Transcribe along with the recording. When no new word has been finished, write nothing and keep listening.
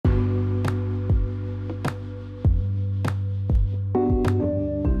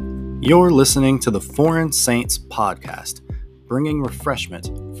You're listening to the Foreign Saints podcast, bringing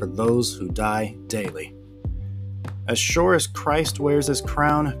refreshment for those who die daily. As sure as Christ wears his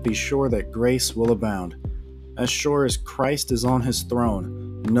crown, be sure that grace will abound. As sure as Christ is on his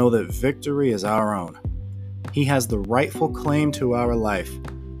throne, know that victory is our own. He has the rightful claim to our life,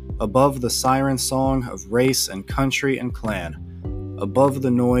 above the siren song of race and country and clan, above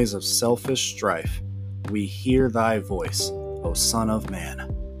the noise of selfish strife. We hear thy voice, O Son of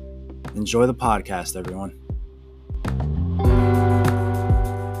Man. Enjoy the podcast, everyone.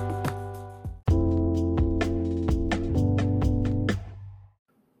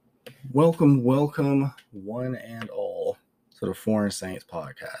 Welcome, one and all, to the Foreign Saints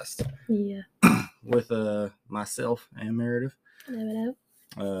podcast. Yeah. With myself and Meredith.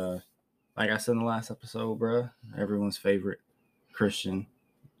 Hello. Like I said in the last episode, bruh, everyone's favorite Christian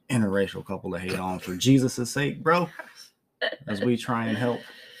interracial couple to hate on for Jesus' sake, bro. As we try and help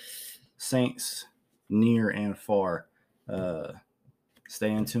saints near and far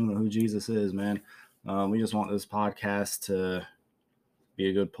stay in tune with who Jesus is, man. We just want this podcast to be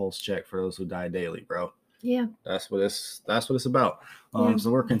a good pulse check for those who die daily, bro. Yeah. That's what it's about. Yeah. So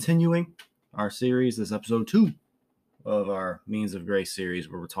we're continuing our series. This is episode 2 of our Means of Grace series,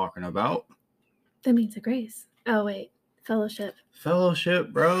 where we're talking about The Means of Grace. Oh, wait. Fellowship,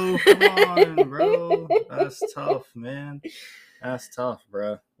 bro. Come on, bro. That's tough, man. That's tough,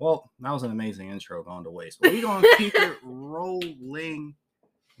 bro. Well, that was an amazing intro gone to waste. But we're going to keep it rolling.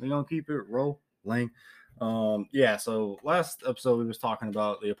 So last episode we was talking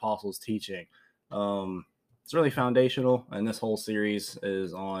about the apostles' teaching. It's really foundational, and this whole series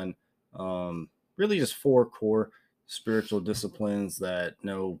is on really just 4 core spiritual disciplines that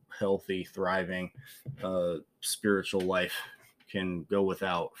no healthy, thriving spiritual life can go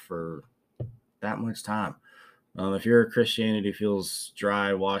without for that much time. If your Christianity feels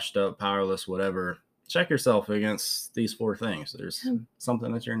dry, washed up, powerless, whatever, check yourself against these 4 things. There's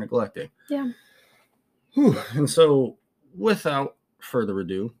something that you're neglecting. Yeah. And so, without further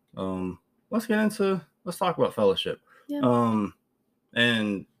ado, let's talk about fellowship. Yeah.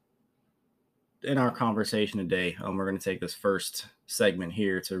 And in our conversation today, we're going to take this first segment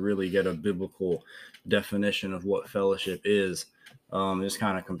here to really get a biblical definition of what fellowship is. Just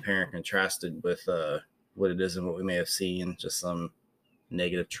kind of compare and contrast it with what it is and what we may have seen, just some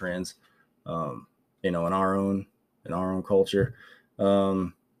negative trends, in our own culture.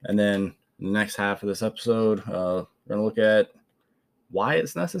 And then in the next half of this episode, we're going to look at why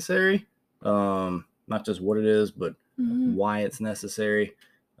it's necessary, not just what it is, but why it's necessary,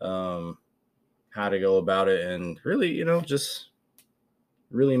 how to go about it, and really, just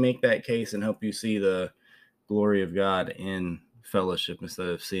really make that case and help you see the glory of God in fellowship instead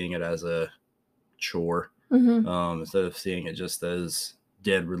of seeing it as a chore, instead of seeing it just as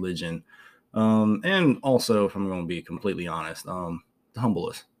dead religion. And also, if I'm going to be completely honest, humble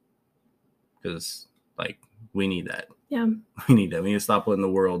us, because we need that. Yeah. We need that. We need to stop letting the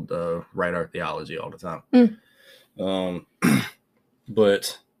world write our theology all the time.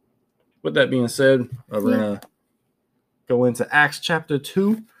 But with that being said, we're going to go into Acts chapter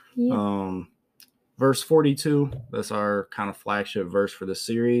 2, verse 42. That's our kind of flagship verse for this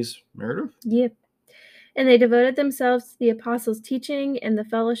series. Meredith? Yep. And they devoted themselves to the apostles' teaching and the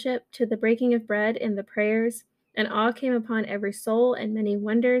fellowship, to the breaking of bread and the prayers. And awe came upon every soul, and many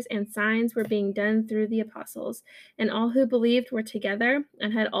wonders and signs were being done through the apostles. And all who believed were together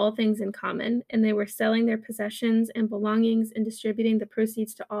and had all things in common. And they were selling their possessions and belongings and distributing the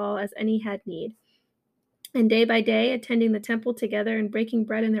proceeds to all as any had need. And day by day, attending the temple together and breaking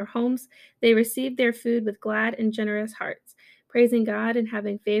bread in their homes, they received their food with glad and generous hearts, praising God and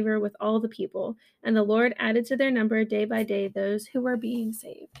having favor with all the people. And the Lord added to their number day by day those who were being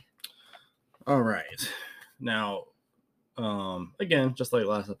saved. All right. Now, again, just like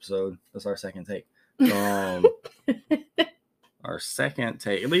last episode, that's our second take. Our second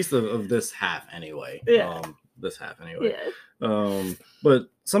take, at least of this half anyway. Yeah. Yeah. But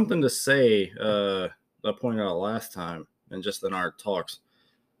something to say, I pointed out last time, and just in our talks,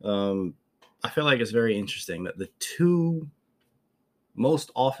 I feel like it's very interesting that the 2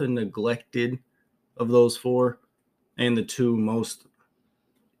 most often neglected of those 4, and the 2 most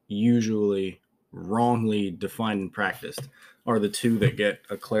usually wrongly defined and practiced, are the 2 that get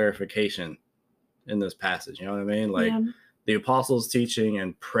a clarification in this passage. You know what I mean? The apostles' teaching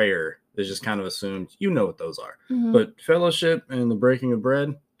and prayer is just kind of assumed, what those are. But fellowship and the breaking of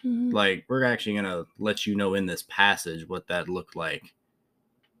bread, we're actually going to let you know in this passage what that looked like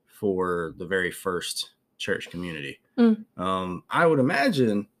for the very first church community. I would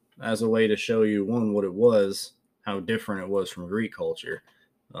imagine as a way to show you, one, what it was, how different it was from Greek culture,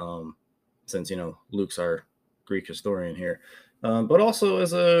 since Luke's our Greek historian here, but also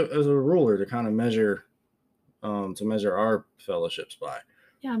as a ruler to kind of measure our fellowships by.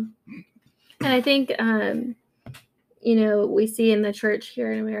 Yeah. And I think we see in the church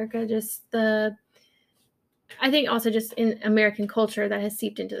here in America I think also just in American culture that has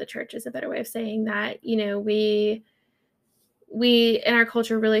seeped into the church is a better way of saying that. We in our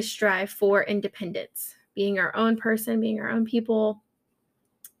culture really strive for independence, being our own person, being our own people.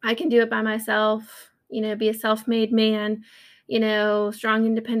 I can do it by myself, be a self-made man, strong,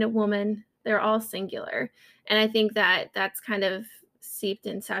 independent woman. They're all singular. And I think that that's kind of seeped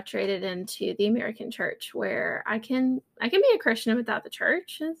and saturated into the American church, where I can be a Christian without the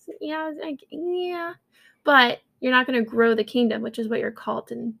church. Yeah, but you're not going to grow the kingdom, which is what you're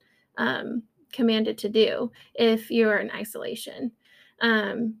called and commanded to do if you're in isolation.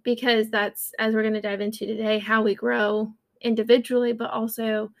 Because that's, as we're going to dive into today, how we grow individually, but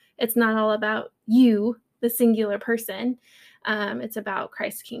also it's not all about you, the singular person. It's about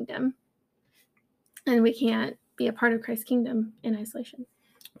Christ's kingdom. And we can't be a part of Christ's kingdom in isolation.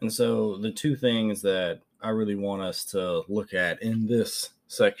 And so the two things that I really want us to look at in this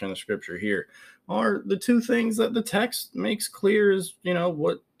section of scripture here are the two things that the text makes clear is,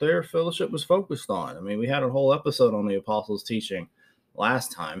 what their fellowship was focused on. I mean, we had a whole episode on the apostles' teaching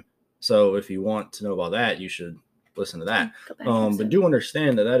last time. So if you want to know about that, you should listen to that. But do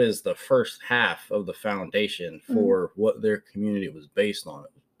understand that is the first half of the foundation for what their community was based on.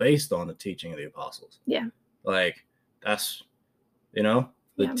 It was based on the teaching of the apostles. Yeah. Like that's,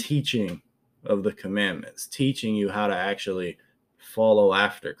 the teaching of the commandments, teaching you how to actually follow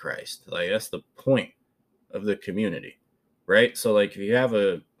after Christ. Like that's the point of the community, right? So like if you have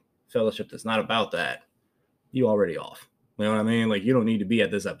a fellowship that's not about that, you already off. You know what I mean? Like you don't need to be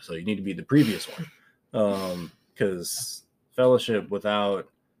at this episode. You need to be the previous one. Because fellowship without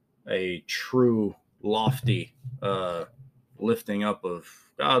a true lofty lifting up of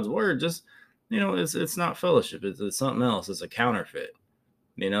God's word, just it's not fellowship. It's something else. It's a counterfeit.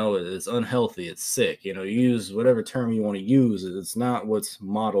 It's unhealthy. It's sick. Use whatever term you want to use. It's not what's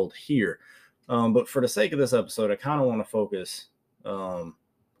modeled here. But for the sake of this episode, I kind of want to focus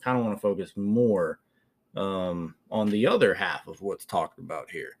more on the other half of what's talked about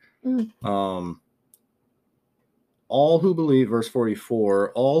here. All who believed, verse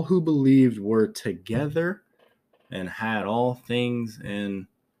 44, all who believed were together and had all things in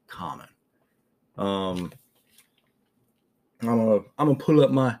common. I'm gonna pull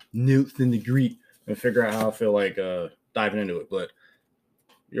up my notes in the Greek and figure out how I feel like diving into it. But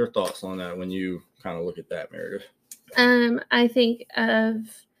your thoughts on that when you kind of look at that, Meredith? I think of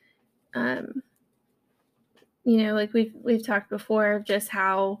like we've talked before of just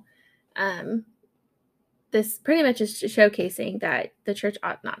how this pretty much is showcasing that the church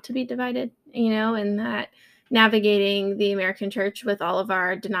ought not to be divided, and that navigating the American church with all of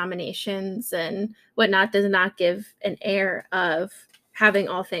our denominations and whatnot does not give an air of having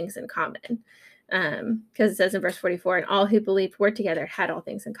all things in common. Because it says in verse 44, and all who believed were together had all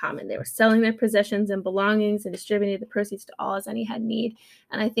things in common. They were selling their possessions and belongings and distributing the proceeds to all as any had need.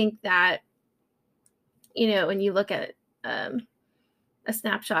 And I think that, when you look at a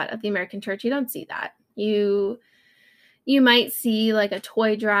snapshot of the American church, you don't see that. You might see like a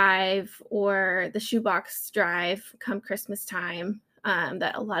toy drive or the shoebox drive come Christmas time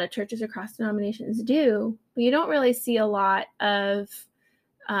that a lot of churches across denominations do, but you don't really see a lot of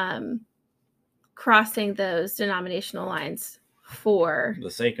crossing those denominational lines for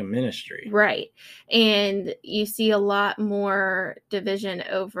the sake of ministry. Right. And you see a lot more division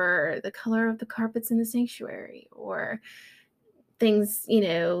over the color of the carpets in the sanctuary or things,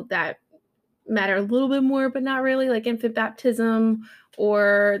 that matter a little bit more, but not really, like infant baptism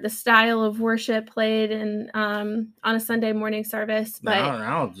or the style of worship played in on a Sunday morning service. But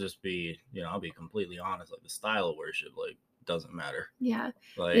I'll just be, I'll be completely honest. Like the style of worship, like doesn't matter. Yeah,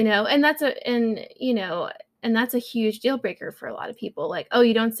 like, and that's a huge deal breaker for a lot of people. Like, oh,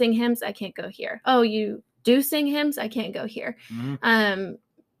 you don't sing hymns, I can't go here. Oh, you do sing hymns, I can't go here. Mm-hmm.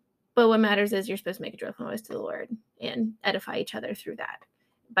 But what matters is you're supposed to make a joyful noise to the Lord and edify each other through that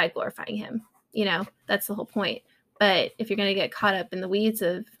by glorifying him. That's the whole point. But if you're going to get caught up in the weeds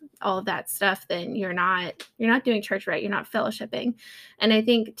of all of that stuff, then you're not doing church right. You're not fellowshipping. And I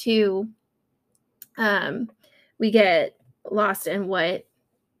think too, we get lost in what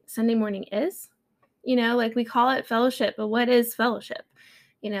Sunday morning is. Like we call it fellowship, but what is fellowship?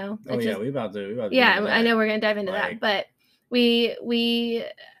 we about to. Yeah, I know we're going to dive into that, but we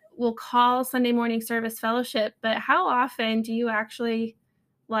will call Sunday morning service fellowship. But how often do you actually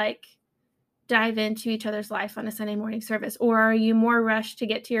dive into each other's life on a Sunday morning service? Or are you more rushed to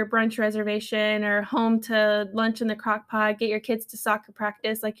get to your brunch reservation or home to lunch in the crock pot, get your kids to soccer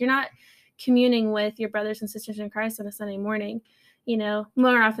practice? Like, you're not communing with your brothers and sisters in Christ on a Sunday morning,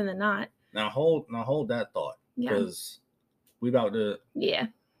 more often than not. Now hold that thought, because we about to. Yeah.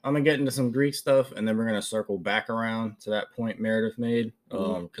 I'm gonna get into some Greek stuff, and then we're gonna circle back around to that point Meredith made,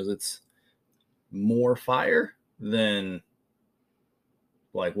 because it's more fire than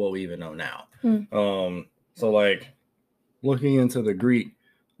like what we even know now. So like looking into the Greek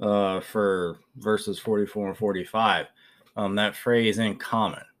for verses 44 and 45, that phrase "in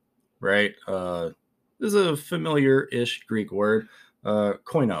common," right? This is a familiar-ish Greek word,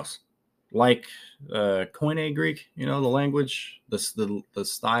 koinos, like Koine Greek, the language, the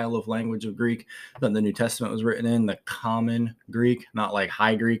style of language of Greek that the New Testament was written in, the common Greek, not like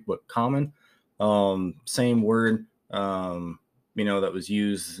high Greek, but common. Same word, that was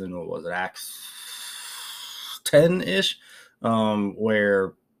used in, what was it, Acts 10-ish,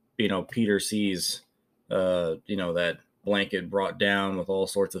 where, Peter sees, that blanket brought down with all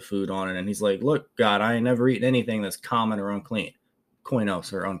sorts of food on it. And he's like, look, God, I ain't never eaten anything that's common or unclean,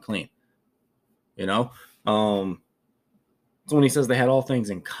 koinos or unclean, so when he says they had all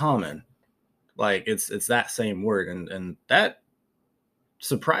things in common, like it's that same word. And that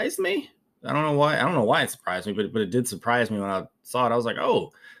surprised me. I don't know why it surprised me, but it did surprise me when I saw it. I was like,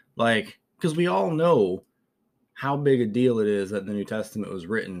 oh, like, because we all know how big a deal it is that the New Testament was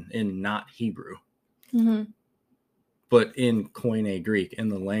written in not Hebrew, but in Koine Greek, in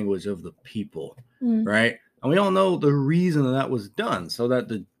the language of the people, right? And we all know the reason that was done, so that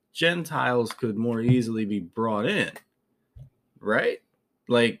the Gentiles could more easily be brought in, right?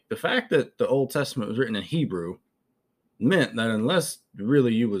 Like, the fact that the Old Testament was written in Hebrew meant that unless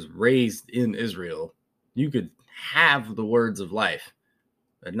really you was raised in Israel, you could have the words of life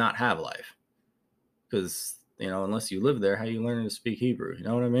and not have life. Because, unless you live there, how you learning to speak Hebrew? You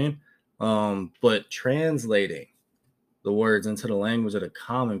know what I mean? But translating the words into the language of the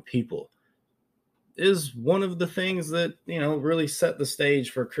common people is one of the things that, really set the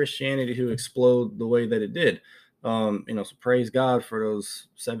stage for Christianity to explode the way that it did. So praise God for those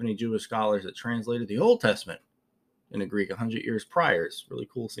 70 Jewish scholars that translated the Old Testament in the Greek 100 years prior. It's really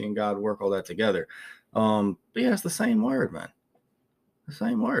cool seeing God work all that together. But yeah, it's the same word, man. The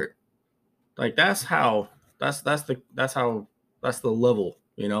same word. Like, that's the level,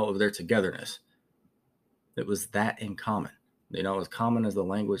 of their togetherness. It was that in common. As common as the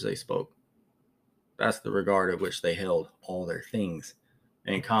language they spoke. That's the regard at which they held all their things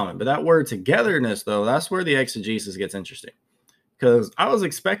in common. But that word togetherness, though, that's where the exegesis gets interesting. Because I was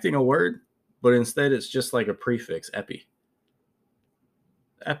expecting a word, but instead it's just like a prefix, epi.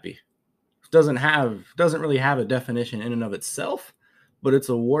 Epi. Doesn't really have a definition in and of itself, but it's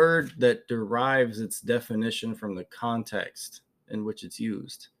a word that derives its definition from the context in which it's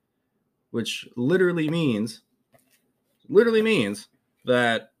used, which literally means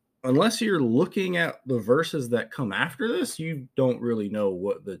that unless you're looking at the verses that come after this, you don't really know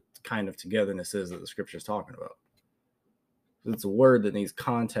what the kind of togetherness is that the scripture is talking about. It's a word that needs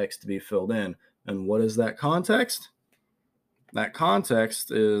context to be filled in. And what is that context? That context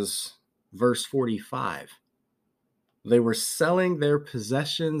is verse 45. They were selling their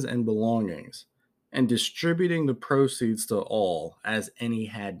possessions and belongings and distributing the proceeds to all as any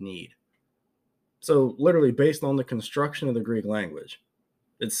had need. So literally, based on the construction of the Greek language,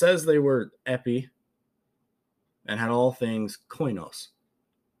 it says they were epi and had all things koinos,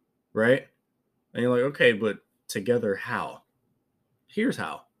 right? And you're like, okay, but together how? Here's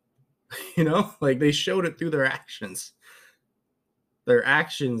how. Like, they showed it through their actions. Their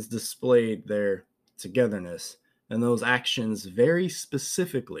actions displayed their togetherness. And those actions very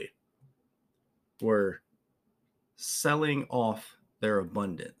specifically were selling off their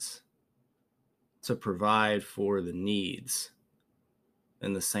abundance to provide for the needs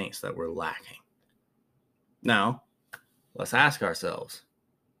and the saints that were lacking. Now, let's ask ourselves,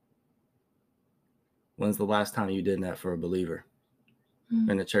 when's the last time you did that for a believer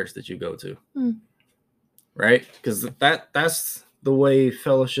in the church that you go to? Right? Because that's the way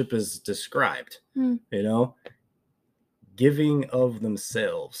fellowship is described. Giving of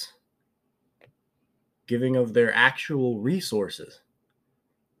themselves, giving of their actual resources.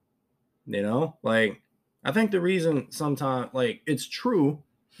 Like, I think the reason sometimes, like, it's true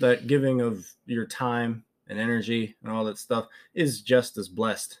that giving of your time and energy and all that stuff is just as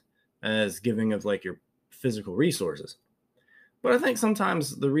blessed as giving of, like, your physical resources. But I think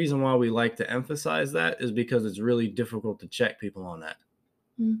sometimes the reason why we like to emphasize that is because it's really difficult to check people on that.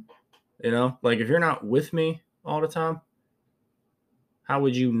 Like, if you're not with me all the time, how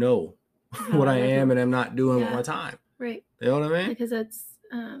would you know what I am and am not doing with my time. Right. You know what I mean? Because that's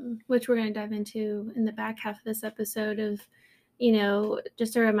which we're going to dive into in the back half of this episode of,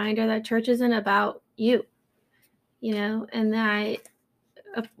 just a reminder that church isn't about you, and that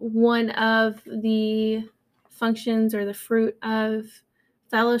one of the functions or the fruit of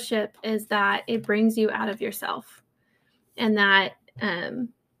fellowship is that it brings you out of yourself, and that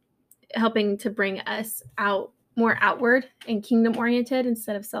helping to bring us out more outward and kingdom oriented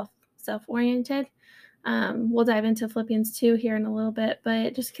instead of self oriented. We'll dive into Philippians 2 here in a little bit,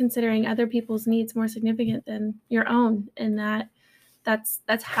 but just considering other people's needs more significant than your own, and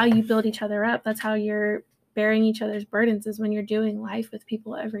that's how you build each other up. That's how you're bearing each other's burdens, is when you're doing life with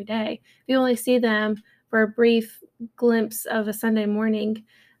people every day. If you only see them for a brief glimpse of a Sunday morning,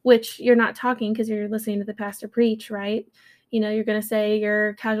 which you're not talking because you're listening to the pastor preach, right? You're going to say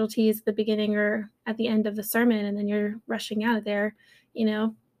your casualties at the beginning or at the end of the sermon, and then you're rushing out of there,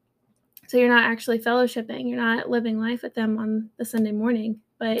 So you're not actually fellowshipping. You're not living life with them on the Sunday morning.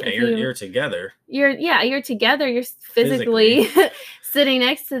 But if you're together. You're together. You're physically sitting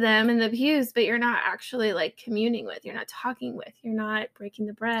next to them in the pews, but you're not actually like communing with. You're not talking with. You're not breaking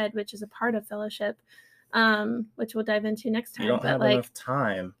the bread, which is a part of fellowship, which we'll dive into next time. You don't have enough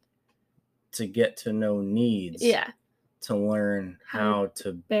time to get to know needs. Yeah. To learn how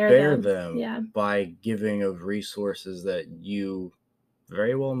to bear them yeah. by giving of resources that you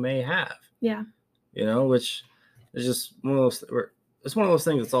very well may have. Yeah. Which is just one of those. It's one of those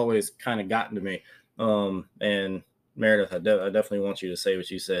things that's always kind of gotten to me. And Meredith, I definitely want you to say what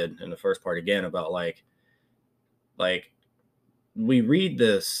you said in the first part again about like we read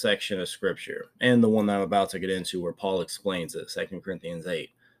this section of scripture and the one that I'm about to get into where Paul explains it, 2 Corinthians 8.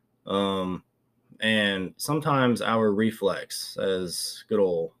 And sometimes our reflex as good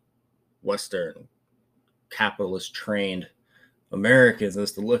old Western capitalist trained Americans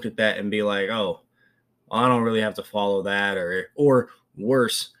is to look at that and be like, oh, I don't really have to follow that, or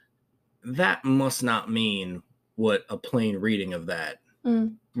worse, that must not mean what a plain reading of that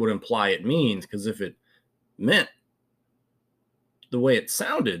would imply it means, because if it meant the way it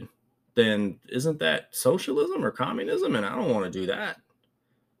sounded, then isn't that socialism or communism? And I don't want to do that.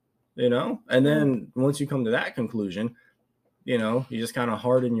 And then once you come to that conclusion, you just kind of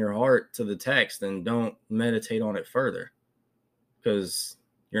harden your heart to the text and don't meditate on it further, because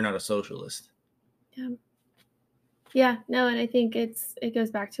you're not a socialist. Yeah, no, and I think it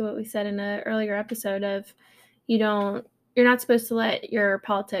goes back to what we said in an earlier episode of you're not supposed to let your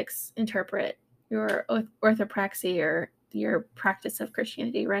politics interpret your orthopraxy or your practice of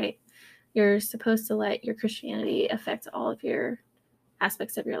Christianity, right? You're supposed to let your Christianity affect all of your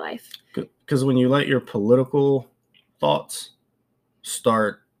aspects of your life. Because when you let your political thoughts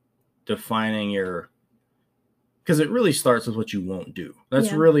start defining because it really starts with what you won't do.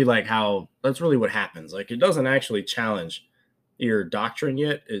 That's really that's really what happens. Like, it doesn't actually challenge your doctrine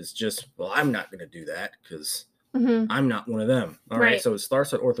yet. It's just, well, I'm not going to do that because I'm not one of them. All right. So it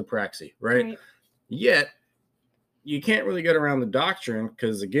starts at orthopraxy, right? Yet you can't really get around the doctrine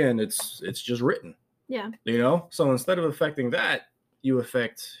because, again, it's just written. Yeah. So instead of affecting that, you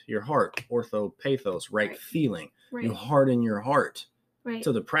affect your heart, orthopathos, right feeling. You harden your heart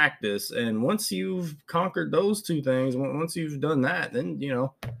to the practice. And once you've conquered those two things, once you've done that, then,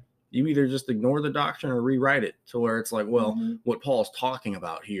 you either just ignore the doctrine or rewrite it to where it's like, well, what Paul's talking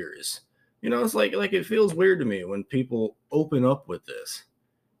about here is, it's like it feels weird to me when people open up with this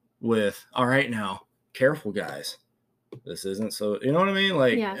with, all right, now, careful, guys. This isn't so, you know what I mean?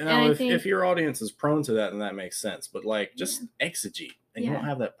 Like, if your audience is prone to that, then that makes sense. But just exegete, and you won't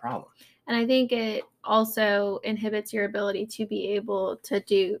have that problem. And I think it also inhibits your ability to be able to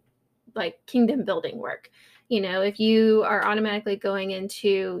do like kingdom building work. If you are automatically going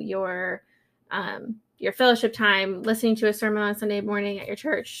into your fellowship time, listening to a sermon on Sunday morning at your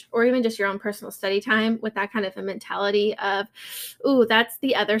church, or even just your own personal study time with that kind of a mentality of, ooh, that's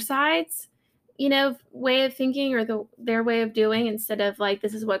the other side's way of thinking or their way of doing, instead of like,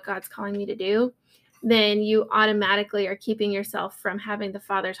 this is what God's calling me to do, then you automatically are keeping yourself from having the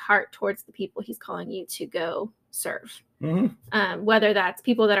Father's heart towards the people he's calling you to go serve. Whether that's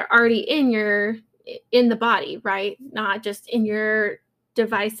people that are already in the body, right? Not just in your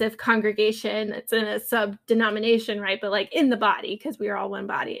divisive congregation that's in a sub-denomination, right? But like in the body, because we are all one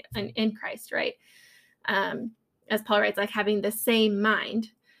body in Christ, right? As Paul writes, like having the same mind.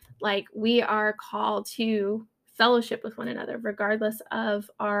 Like, we are called to fellowship with one another, regardless of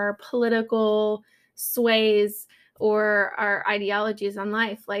our political sways or our ideologies on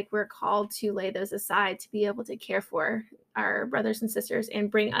life. Like, we're called to lay those aside to be able to care for our brothers and sisters and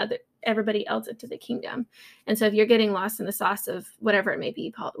bring everybody else into the kingdom. And so if you're getting lost in the sauce of whatever it may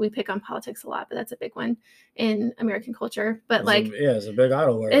be, we pick on politics a lot, but that's a big one in American culture. But it's a big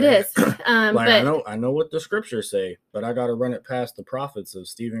idol word. It is. But I know what the scriptures say, but I got to run it past the prophets of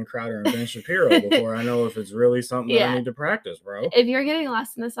Steven Crowder and Ben Shapiro before I know if it's really something that I need to practice, bro. If you're getting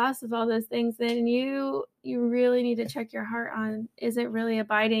lost in the sauce of all those things, then you really need to check your heart on, is it really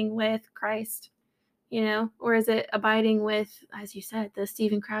abiding with Christ? Or is it abiding with, as you said, the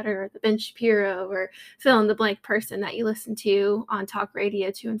Steven Crowder or the Ben Shapiro or fill in the blank person that you listen to on talk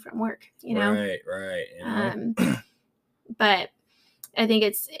radio to and from work, Right. But I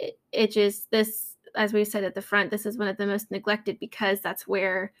think it just, this, as we said at the front, this is one of the most neglected because that's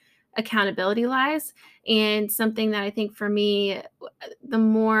where accountability lies. And something that I think for me, the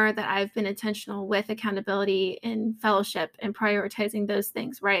more that I've been intentional with accountability and fellowship and prioritizing those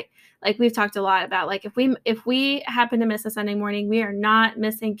things, right? Like we've talked a lot about, like, if we happen to miss a Sunday morning, we are not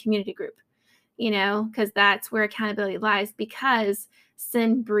missing community group, because that's where accountability lies, because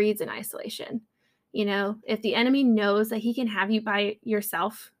sin breeds in isolation. If the enemy knows that he can have you by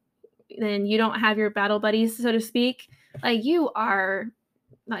yourself, then you don't have your battle buddies, so to speak. Like, you are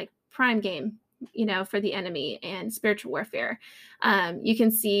like prime game, for the enemy and spiritual warfare. You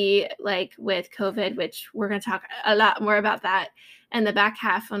can see, like, with COVID, which we're going to talk a lot more about that in the back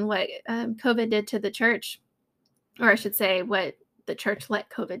half, on what COVID did to the church, or I should say what the church let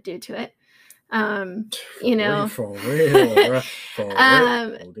COVID do to it. For real.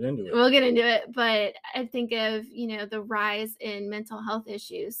 We'll get into it. But I think of, the rise in mental health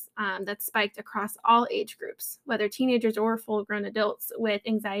issues that spiked across all age groups, whether teenagers or full-grown adults, with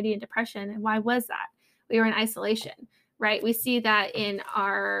anxiety and depression. And why was that? We were in isolation, right? We see that in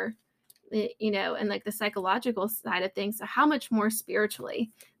our, in like the psychological side of things. So how much more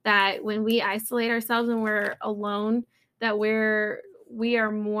spiritually, that when we isolate ourselves and we're alone, that we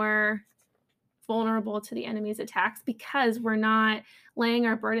are more vulnerable to the enemy's attacks, because we're not laying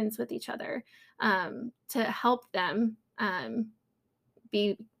our burdens with each other to help them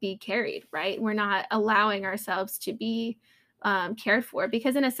be carried, right? We're not allowing ourselves to be cared for,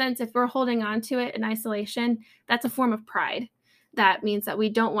 because in a sense, if we're holding on to it in isolation, that's a form of pride. That means that we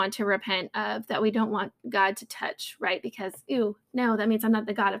don't want to repent of, that we don't want God to touch, right? Because, no, that means I'm not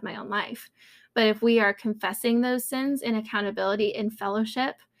the God of my own life. But if we are confessing those sins in accountability, in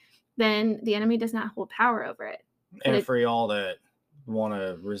fellowship, then the enemy does not hold power over it. And for y'all that want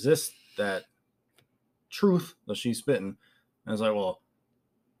to resist that truth that she's spitting, I was like, well,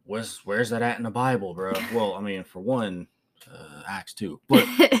 where's that at in the Bible, bro? Well, I mean, for one, Acts 2, but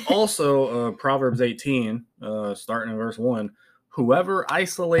also Proverbs 18, starting in verse 1, whoever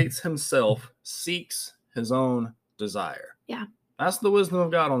isolates himself seeks his own desire. Yeah. That's the wisdom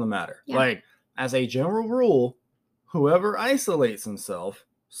of God on the matter. Yeah. Like, as a general rule, whoever isolates himself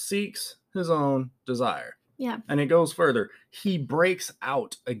seeks his own desire. Yeah. And it goes further. He breaks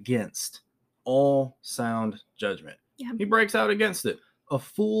out against all sound judgment. Yeah. He breaks out against it. A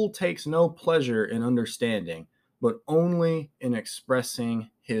fool takes no pleasure in understanding, but only in expressing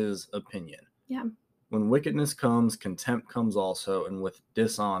his opinion. Yeah. When wickedness comes, contempt comes also, and with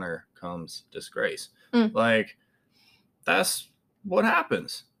dishonor comes disgrace. Like, that's what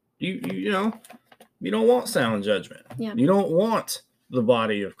happens. You don't want sound judgment. Yeah. You don't want the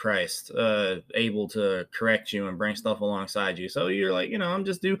body of Christ able to correct you and bring stuff alongside you. So you're like, I'm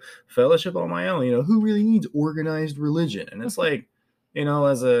just do fellowship on my own. Who really needs organized religion? And it's like,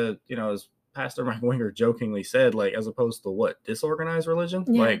 as Pastor Mike Winger jokingly said, like, as opposed to what, disorganized religion?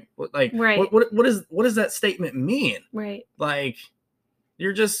 Yeah. Right. What does that statement mean? Right. Like,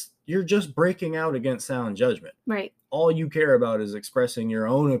 you're just breaking out against sound judgment. Right. All you care about is expressing your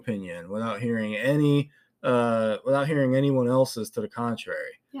own opinion without hearing anyone else's to the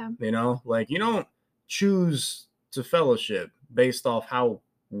contrary. Yeah. Like, you don't choose to fellowship based off how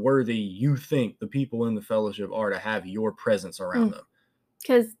worthy you think the people in the fellowship are to have your presence around them.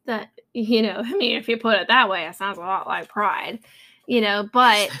 Because that, if you put it that way, it sounds a lot like pride,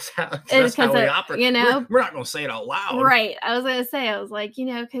 but that's how we operate. We're not going to say it out loud. Right. I was going to say,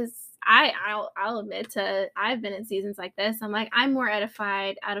 because I'll admit I've been in seasons like this. I'm like, I'm more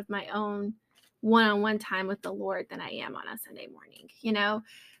edified out of my own one-on-one time with the Lord than I am on a Sunday morning,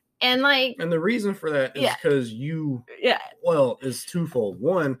 and the reason for that is because it's twofold.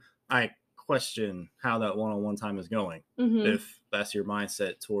 One, I question how that one-on-one time is going, if that's your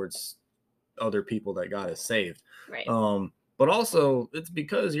mindset towards other people that God has saved. Right. But also it's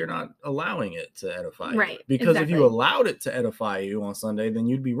because you're not allowing it to edify you. Because if you allowed it to edify you on Sunday, then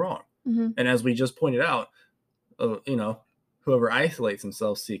you'd be wrong. And as we just pointed out, whoever isolates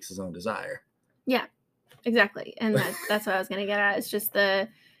himself seeks his own desire. Yeah. exactly. And that's what I was going to get at. It's just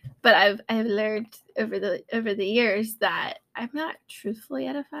but I've learned over the years that I'm not truthfully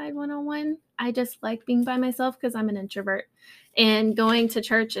edified one-on-one. I just like being by myself because I'm an introvert, and going to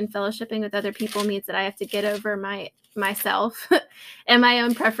church and fellowshipping with other people means that I have to get over myself and my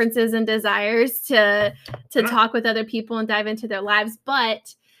own preferences and desires to talk with other people and dive into their lives.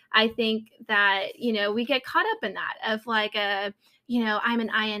 But I think that, we get caught up in that of like I'm an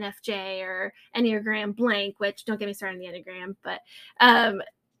INFJ or Enneagram blank, which don't get me started on the Enneagram, but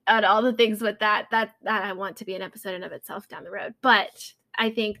and all the things with that I want to be an episode in of itself down the road. But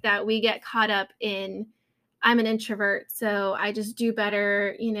I think that we get caught up in, I'm an introvert, so I just do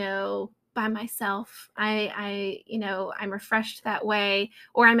better, by myself. I'm refreshed that way.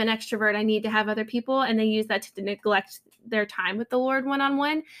 Or I'm an extrovert, I need to have other people, and they use that to neglect their time with the Lord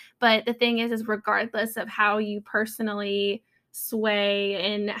one-on-one. But the thing is regardless of how you personally sway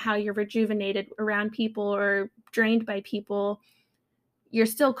and how you're rejuvenated around people or drained by people, you're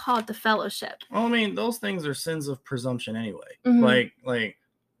still called to fellowship. Well, I mean, those things are sins of presumption anyway. Mm-hmm.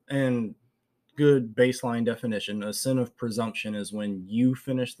 And good baseline definition, a sin of presumption is when you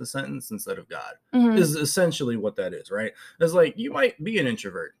finish the sentence instead of God. Mm-hmm. Is essentially what that is, right? It's like, you might be an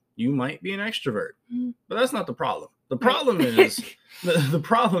introvert, you might be an extrovert, but that's not the problem. The problem is the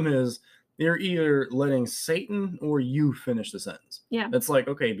problem is you're either letting Satan or you finish the sentence. Yeah. It's like,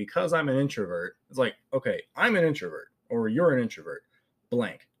 okay, because I'm an introvert, it's like, okay, I'm an introvert, or you're an introvert,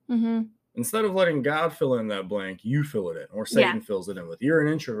 blank. Mm-hmm. Instead of letting God fill in that blank, you fill it in, or Satan fills it in with. You're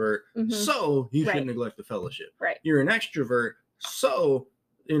an introvert, so you should neglect the fellowship. Right. You're an extrovert, so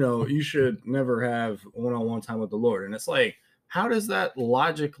you should never have one-on-one time with the Lord. And it's like, how does that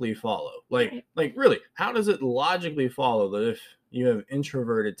logically follow? Like really, how does it logically follow that if you have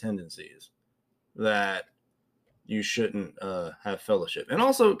introverted tendencies, that you shouldn't have fellowship? And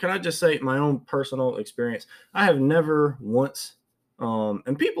also, can I just say my own personal experience? I have never once.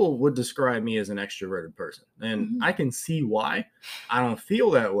 And people would describe me as an extroverted person, and I can see why. I don't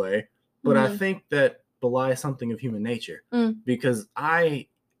feel that way, but I think that belies something of human nature, because I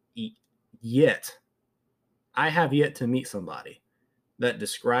have yet to meet somebody that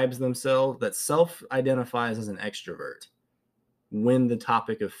describes themselves, that self-identifies as an extrovert when the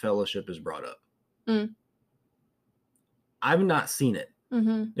topic of fellowship is brought up. I've not seen it.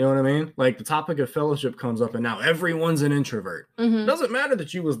 You know what I mean? Like, the topic of fellowship comes up and now everyone's an introvert. It doesn't matter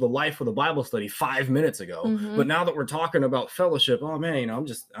that you was the life of the Bible study 5 minutes ago, but now that we're talking about fellowship, oh man, I'm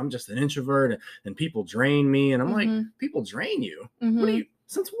just an introvert, and people drain me. And I'm like, people drain you? What do you,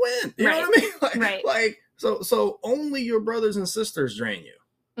 since when? You know what I mean? Like, so only your brothers and sisters drain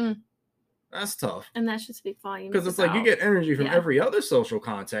you. That's tough. And that should speak volumes. Because it's like, you get energy from every other social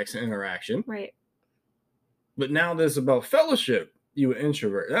context and interaction. Right. But now this is about fellowship. You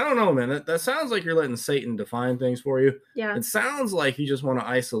introvert. I don't know, man. That sounds like you're letting Satan define things for you. Yeah. It sounds like you just want to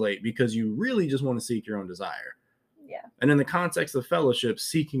isolate because you really just want to seek your own desire. Yeah. And in the context of fellowship,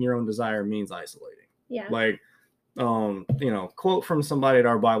 seeking your own desire means isolating. Yeah. Like, quote from somebody at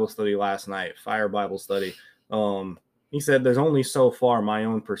our Bible study last night, Fire Bible Study. He said, "There's only so far my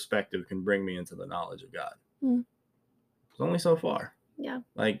own perspective can bring me into the knowledge of God." It's only so far. Yeah.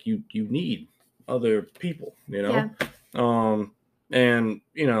 Like, you need other people, Yeah. And,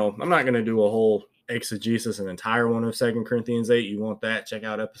 I'm not going to do a whole exegesis, an entire one of 2 Corinthians 8. You want that? Check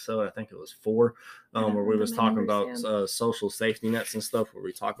out episode, I think it was 4, where we was talking about social safety nets and stuff, where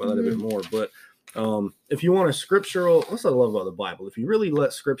we talk about that a bit more. But if you want a scriptural, what's I love about the Bible? If you really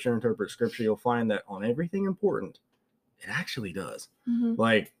let scripture interpret scripture, you'll find that on everything important, it actually does.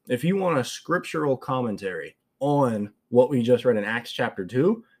 Like, if you want a scriptural commentary on what we just read in Acts chapter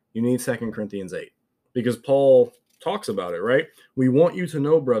 2, you need 2 Corinthians 8, because Paul talks about it, right? "We want you to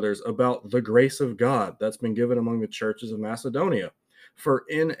know, brothers, about the grace of God that's been given among the churches of Macedonia. For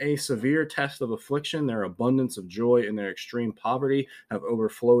in a severe test of affliction, their abundance of joy and their extreme poverty have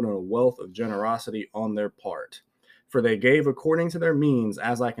overflowed in a wealth of generosity on their part. For they gave according to their means,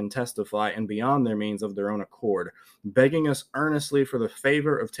 as I can testify, and beyond their means of their own accord, begging us earnestly for the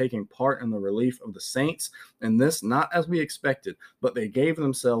favor of taking part in the relief of the saints, and this not as we expected, but they gave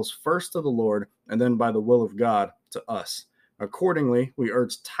themselves first to the Lord, and then by the will of God to us. Accordingly, we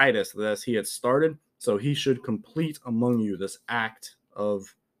urged Titus that as he had started, so he should complete among you this act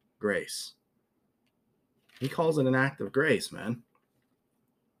of grace." He calls it an act of grace, man.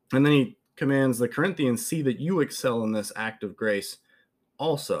 And then he commands the Corinthians, "See that you excel in this act of grace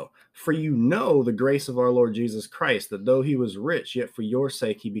also. For you know the grace of our Lord Jesus Christ, that though he was rich, yet for your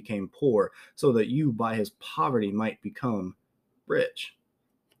sake he became poor, so that you by his poverty might become rich."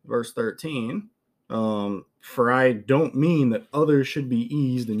 Verse 13, "For I don't mean that others should be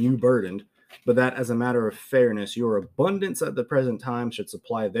eased and you burdened, but that as a matter of fairness, your abundance at the present time should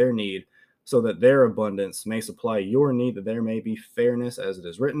supply their need, so that their abundance may supply your need, that there may be fairness, as it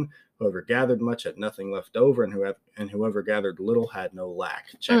is written, whoever gathered much had nothing left over, and whoever gathered little had no lack.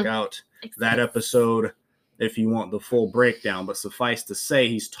 Check out that episode if you want the full breakdown, but suffice to say,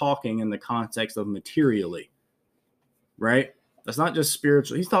 he's talking in the context of materially, right? That's not just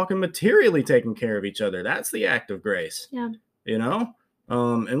spiritual. He's talking materially taking care of each other. That's the act of grace. Yeah. You know?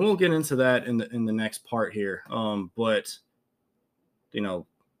 And we'll get into that in the next part here. But, you know,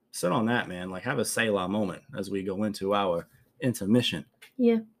 sit on that, man. Like, have a Selah moment as we go into our intermission.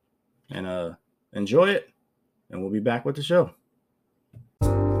 Yeah. And enjoy it, and we'll be back with the show.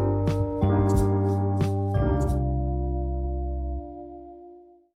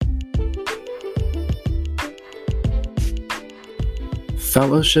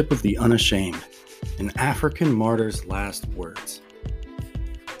 Fellowship of the Unashamed, an African martyr's last words.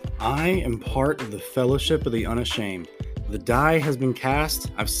 I am part of the Fellowship of the Unashamed. The die has been cast.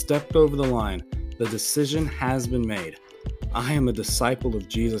 I've stepped over the line. The decision has been made. I am a disciple of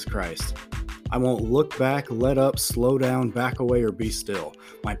Jesus Christ. I won't look back, let up, slow down, back away, or be still.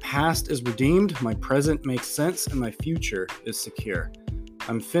 My past is redeemed, my present makes sense, and my future is secure.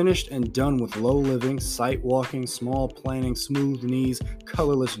 I'm finished and done with low living, sight walking, small planning, smooth knees,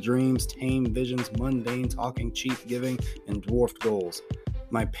 colorless dreams, tame visions, mundane talking, cheap giving, and dwarfed goals.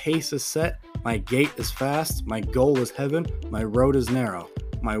 My pace is set, my gait is fast, my goal is heaven, my road is narrow.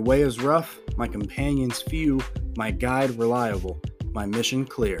 My way is rough, my companions few, my guide reliable, my mission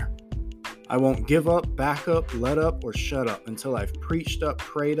clear. I won't give up, back up, let up, or shut up until I've preached up,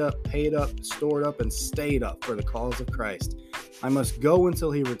 prayed up, paid up, stored up, and stayed up for the cause of Christ. I must go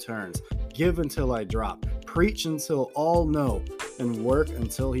until he returns, give until I drop, preach until all know, and work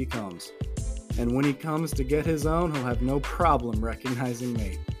until he comes. And when he comes to get his own, he'll have no problem recognizing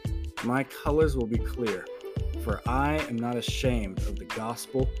me. My colors will be clear, for I am not ashamed of the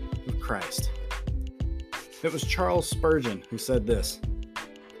gospel of Christ. It was Charles Spurgeon who said this: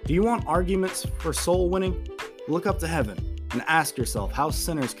 do you want arguments for soul winning? Look up to heaven and ask yourself how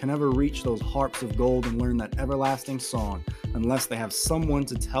sinners can ever reach those harps of gold and learn that everlasting song unless they have someone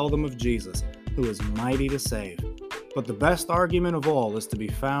to tell them of Jesus, who is mighty to save. But the best argument of all is to be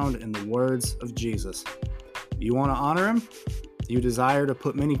found in the words of Jesus. You want to honor him? You desire to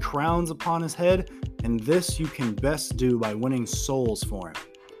put many crowns upon his head? And this you can best do by winning souls for him.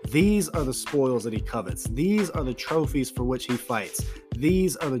 These are the spoils that he covets. These are the trophies for which he fights.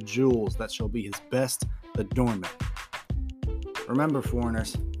 These are the jewels that shall be his best adornment. Remember,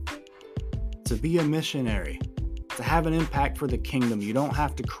 foreigners, to be a missionary, to have an impact for the kingdom, you don't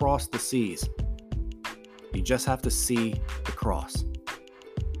have to cross the seas. You just have to see the cross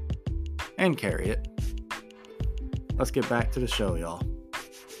and carry it. Let's get back to the show, y'all.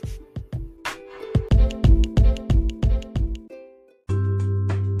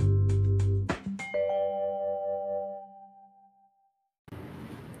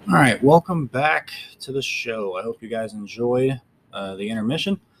 All right, welcome back to the show. I hope you guys enjoyed the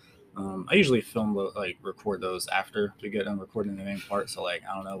intermission. I usually record those after we get done recording the main part, so I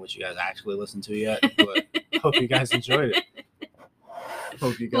don't know what you guys actually listened to yet, but hope you guys enjoyed it.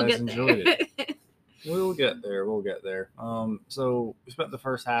 We'll get there. So we spent the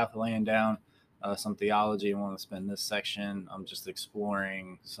first half laying down some theology. I want to spend this section just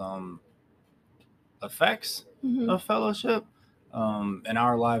exploring some effects of fellowship in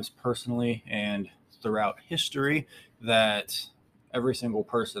our lives personally and throughout history, that every single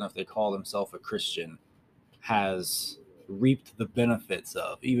person, if they call themselves a Christian, has reaped the benefits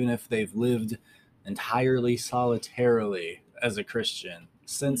of, even if they've lived entirely solitarily as a Christian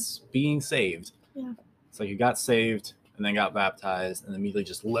since being saved. Yeah. It's like you got saved and then got baptized and immediately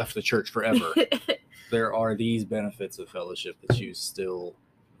just left the church forever. There are these benefits of fellowship that you still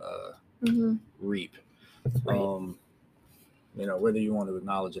reap. Right. Whether you want to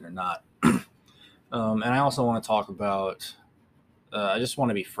acknowledge it or not. And I also want to talk about, I just want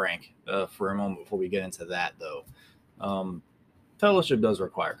to be frank for a moment before we get into that, though. Fellowship does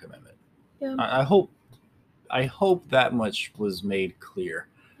require commitment. Yeah. I hope that much was made clear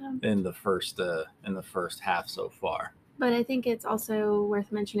in the first half so far. But I think it's also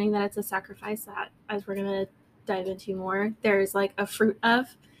worth mentioning that it's a sacrifice that, as we're going to dive into more, there's a fruit of,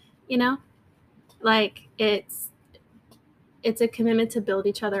 it's a commitment to build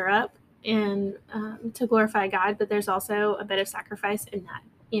each other up and to glorify God, but there's also a bit of sacrifice in that,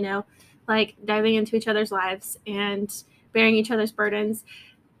 diving into each other's lives and bearing each other's burdens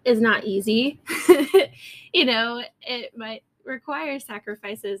is not easy. It might require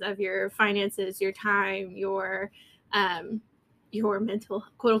sacrifices of your finances, your time, your mental,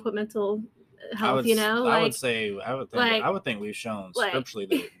 quote unquote, mental health, I would think we've shown scripturally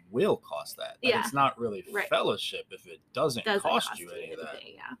that it will cost that. That it's not really fellowship if it doesn't cost you any of that.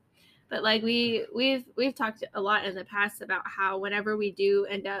 Yeah. But like we've talked a lot in the past about how whenever we do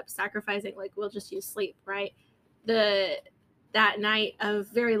end up sacrificing, like we'll just use sleep, right? That night of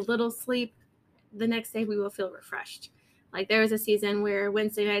very little sleep, the next day we will feel refreshed. Like there was a season where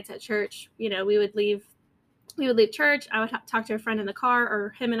Wednesday nights at church, we would leave church. I would talk to a friend in the car, or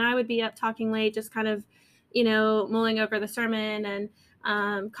him and I would be up talking late, just kind of, mulling over the sermon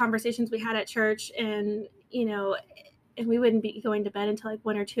and conversations we had at church, and and we wouldn't be going to bed until like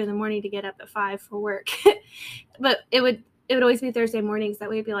 1 or 2 in the morning to get up at 5 for work. But it would always be Thursday mornings that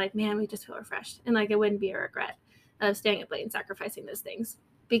we'd be like, man, we just feel refreshed, and like it wouldn't be a regret of staying up late and sacrificing those things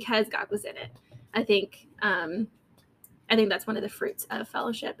because God was in it. I think that's one of the fruits of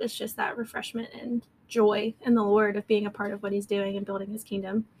fellowship. It's just that refreshment and joy in the Lord of being a part of what He's doing and building His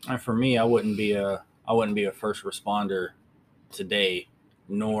kingdom. And for me, I wouldn't be a first responder today,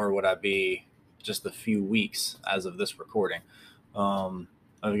 nor would I be just a few weeks as of this recording. I'm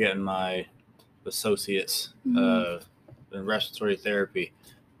getting my associates in respiratory therapy.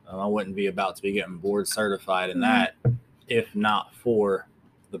 I wouldn't be about to be getting board certified in that if not for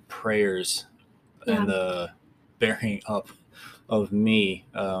the prayers and the bearing up of me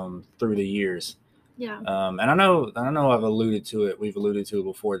through the years. Yeah. And I know I've alluded to it. We've alluded to it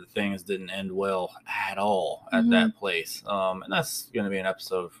before that things didn't end well at all at that place. And that's going to be an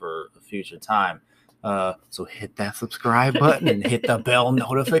episode for a future time. So hit that subscribe button and hit the bell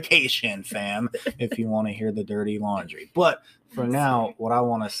notification, fam, if you want to hear the dirty laundry. But for now, what I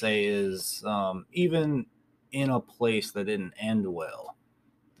want to say is even in a place that didn't end well,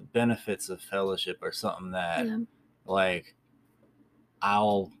 the benefits of fellowship are something that like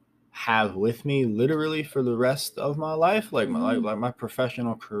I'll have with me literally for the rest of my life. Like my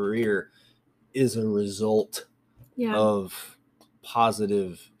professional career is a result of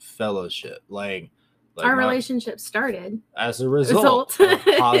positive fellowship. Like our relationship started as a result of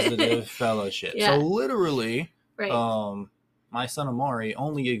positive fellowship. So literally, my son Amari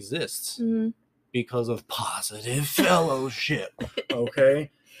only exists because of positive fellowship.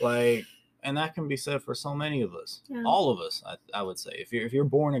 Okay, like. And that can be said for so many of us, all of us. I would say, if you're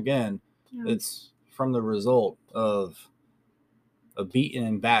born again, it's from the result of a beaten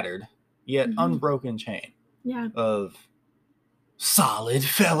and battered, yet unbroken chain of solid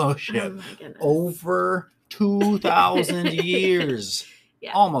fellowship over 2,000 years,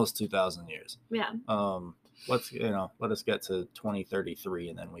 almost 2,000 years. Yeah. Let us get to 2033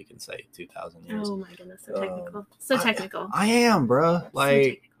 and then we can say 2,000 years. Oh my goodness, so technical. I am, bro.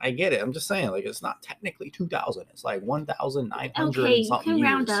 Like I get it. I'm just saying, like it's not technically 2,000. It's like 1,900 and something years. You can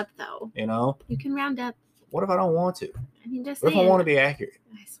round up though. You can round up. What if I don't want to? I mean, just what if I want to be accurate?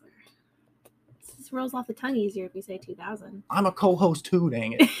 I swear, this rolls off the tongue easier if we say 2,000. I'm a co-host too.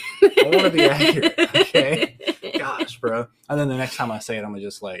 Dang it! I want to be accurate. Okay. Gosh, bro. And then the next time I say it, I'm gonna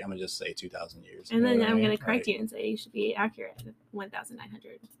just say 2,000 years. And then I'm gonna correct you and say you should be accurate.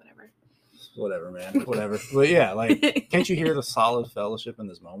 1,900, whatever, man. Whatever. But yeah, like, can't you hear the solid fellowship in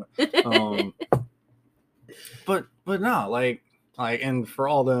this moment? But no, like, and for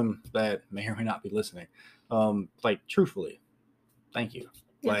all them that may or may not be listening, like, truthfully, thank you.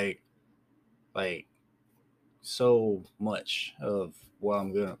 Yeah. Like, so much of what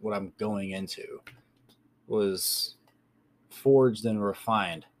I'm going into was forged and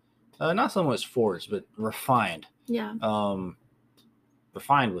refined. Not so much forged, but refined. Yeah.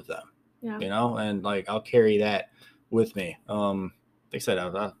 Refined with them. Yeah. And like I'll carry that with me. Like I said,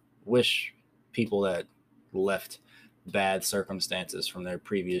 I wish people that left bad circumstances from their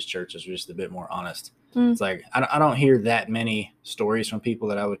previous churches were just a bit more honest. It's like I don't hear that many stories from people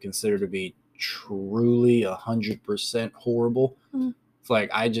that I would consider to be truly 100% horrible. It's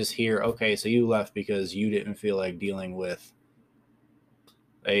like I just hear, okay, so you left because you didn't feel like dealing with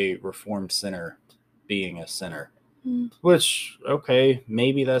a reformed sinner being a sinner. Which, okay,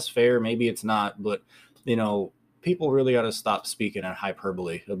 maybe that's fair, maybe it's not, but people really got to stop speaking in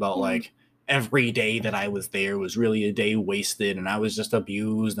hyperbole about like every day that I was there was really a day wasted and I was just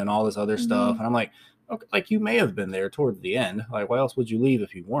abused and all this other stuff. And I'm like, okay, like you may have been there towards the end. Like, why else would you leave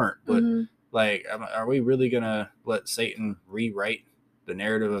if you weren't? But like, are we really gonna let Satan rewrite the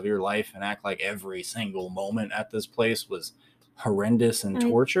narrative of your life and act like every single moment at this place was horrendous and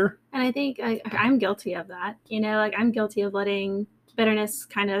torture? And I think I'm guilty of that. Like I'm guilty of letting bitterness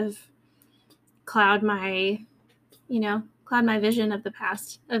kind of cloud my vision of the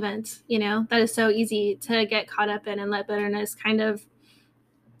past events. That is so easy to get caught up in and let bitterness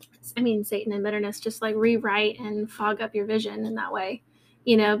Satan and bitterness just like rewrite and fog up your vision in that way.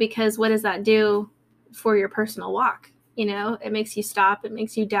 because what does that do for your personal walk? It makes you stop, it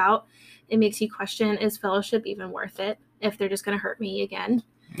makes you doubt, it makes you question, is fellowship even worth it if they're just going to hurt me again?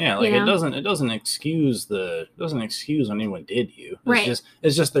 Yeah, like it doesn't excuse what anyone did to you.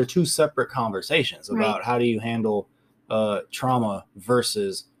 It's just they're two separate conversations about how do you handle trauma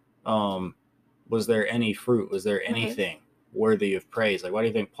versus was there any fruit? Was there anything worthy of praise? Like, why do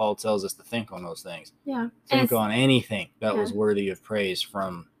you think Paul tells us to think on those things? Yeah. Think on anything that was worthy of praise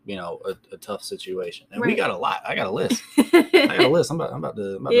from, a tough situation. And we got a lot. I got a list. I'm about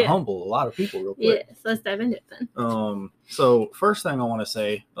to humble a lot of people real quick. Yeah, so let's dive into it then. So first thing I want to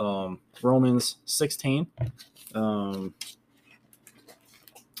say, Romans 16.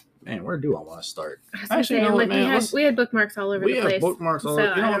 Man, where do I want to start? Actually, we had bookmarks all over the place. We have bookmarks all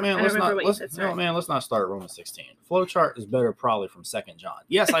over. Let's not start Romans 16. Flowchart is better probably from 2nd John.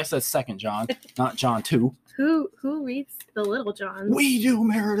 Yes, I said 2nd John, not John 2. Who reads the Little Johns? We do,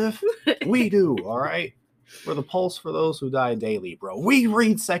 Meredith. We do, all right? We're the pulse for those who die daily, bro. We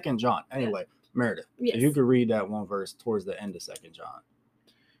read 2nd John. Anyway, Meredith, if you could read that one verse towards the end of 2nd John.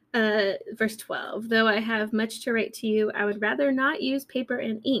 Verse 12, though I have much to write to you, I would rather not use paper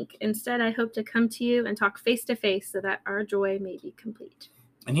and ink. Instead, I hope to come to you and talk face to face so that our joy may be complete.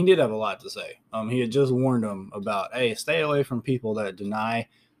 And he did have a lot to say. He had just warned them about, hey, stay away from people that deny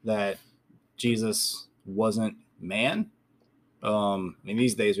that Jesus wasn't man.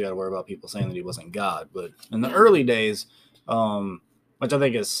 These days we got to worry about people saying that he wasn't God. But in the early days, which I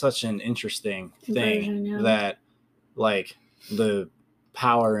think is such an interesting thing, that like the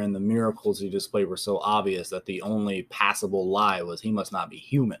power and the miracles he displayed were so obvious that the only passable lie was he must not be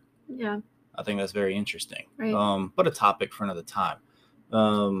human. Yeah. I think that's very interesting. Right. But a topic for another time.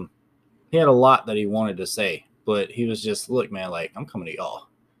 He had a lot that he wanted to say, but he was just, look, man, like, I'm coming to y'all.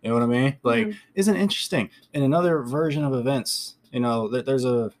 You know what I mean? Like, isn't it interesting? In another version of events, there's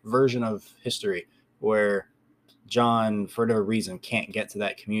a version of history where John, for whatever reason, can't get to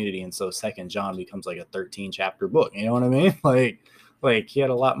that community. And so 2nd John becomes like a 13 chapter book. You know what I mean? Like he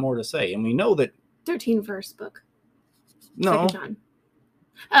had a lot more to say. And we know that 13 verse book. No. 2nd John.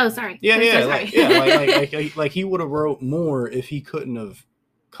 Oh, sorry. Yeah. Sorry. Like he would have wrote more if he couldn't have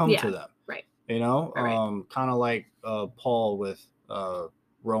come to them. Right. Kind of like Paul with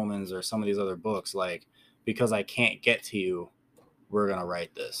Romans or some of these other books, like, because I can't get to you, we're going to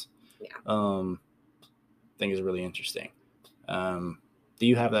write this. Yeah. I think is really interesting. Do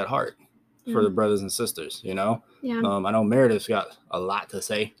you have that heart for the brothers and sisters, Yeah. I know Meredith's got a lot to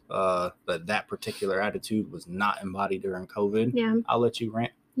say, but that particular attitude was not embodied during COVID. Yeah. I'll let you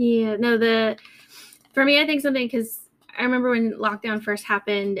rant. Yeah, no, for me, I think something, because I remember when lockdown first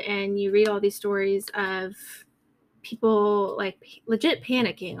happened and you read all these stories of people like legit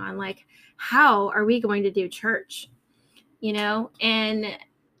panicking on like, how are we going to do church? And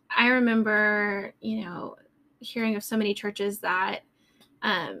I remember, hearing of so many churches that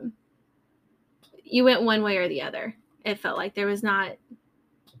you went one way or the other. It felt like there was not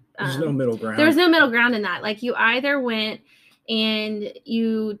there's no middle ground. There was no middle ground in that. Like, you either went and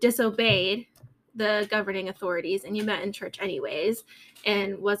you disobeyed the governing authorities and you met in church anyways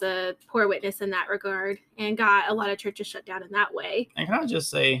and was a poor witness in that regard and got a lot of churches shut down in that way. And can I just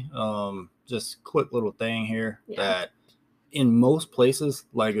say, just quick little thing here, that in most places,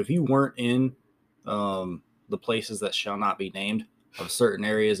 like if you weren't in the places that shall not be named of certain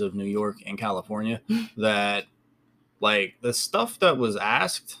areas of New York and California, that like the stuff that was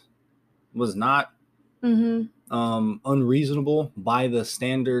asked was not unreasonable by the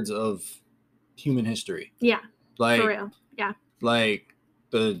standards of human history. Yeah. Like, for real. Yeah. Like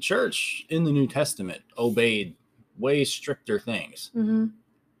the church in the New Testament obeyed way stricter things,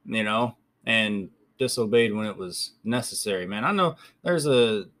 and disobeyed when it was necessary. Man, I know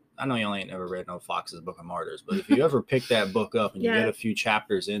y'all ain't never read no Fox's Book of Martyrs, but if you ever pick that book up and you get a few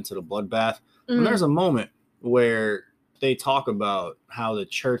chapters into the bloodbath, and there's a moment where they talk about how the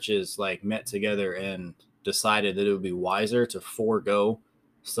churches like met together and decided that it would be wiser to forego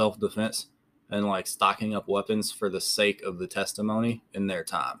self-defense and like stocking up weapons for the sake of the testimony in their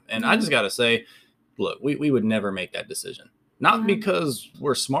time. And I just got to say, look, we would never make that decision. Not because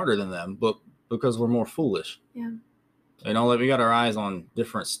we're smarter than them, but because we're more foolish. Yeah. Like we got our eyes on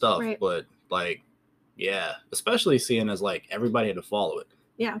different stuff, right. But like, yeah, especially seeing as like everybody had to follow it.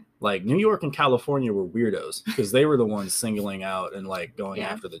 Yeah. Like New York and California were weirdos because they were the ones singling out and like going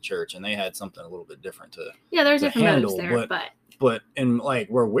after the church, and they had something a little bit different to there's different handle motives there, but in like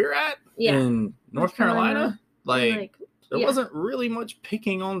where we're at in North Carolina, like there wasn't really much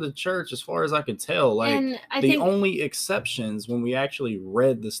picking on the church as far as I could tell. Like the only exceptions when we actually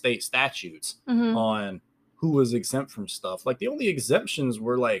read the state statutes on who was exempt from stuff. Like the only exemptions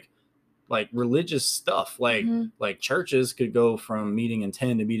were like religious stuff. Like churches could go from meeting in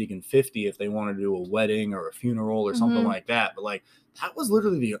 10 to meeting in 50 if they wanted to do a wedding or a funeral or something like that. But like that was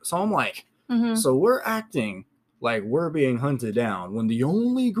literally so I'm like, so we're acting like we're being hunted down when the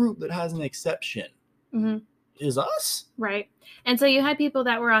only group that has an exception is us. Right. And so you had people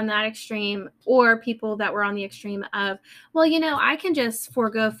that were on that extreme, or people that were on the extreme of, well, I can just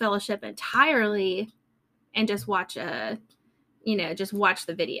forego fellowship entirely and just watch watch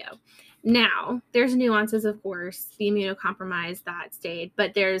the video. Now, there's nuances, of course, the immunocompromised that stayed,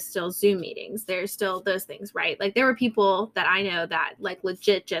 but there's still Zoom meetings. There's still those things, right? Like there were people that I know that like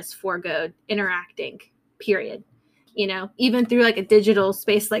legit just forgoed interacting, period. Even through like a digital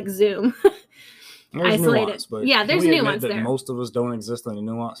space like Zoom. There's isolated. Nuance, but yeah, there's nuance that there. Most of us don't exist in a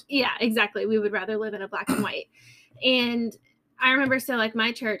nuance. Yeah, exactly. We would rather live in a black and white. And I remember, so like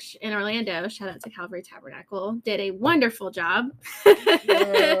my church in Orlando, shout out to Calvary Tabernacle, did a wonderful job.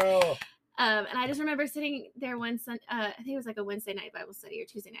 And I just remember sitting there one Sunday, I think it was like a Wednesday night Bible study or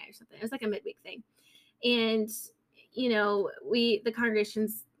Tuesday night or something. It was like a midweek thing. And, the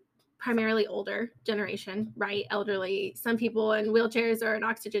congregation's primarily older generation, right? Elderly, some people in wheelchairs or an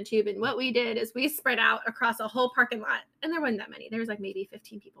oxygen tube. And what we did is we spread out across a whole parking lot, and there wasn't that many. There was like maybe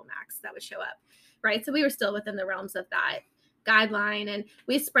 15 people max that would show up, right? So we were still within the realms of that guideline, and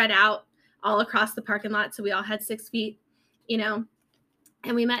we spread out all across the parking lot. So we all had 6 feet, and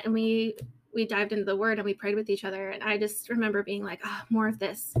we met and we dived into the word and we prayed with each other. And I just remember being like, more of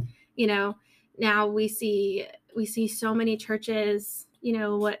this, now we see so many churches,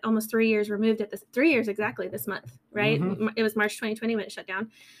 almost 3 years removed at this, 3 years exactly this month, right? It was March 2020 when it shut down,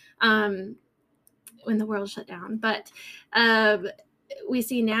 when the world shut down. But we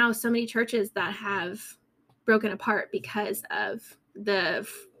see now so many churches that have broken apart because of the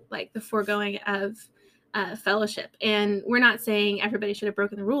foregoing of fellowship. And we're not saying everybody should have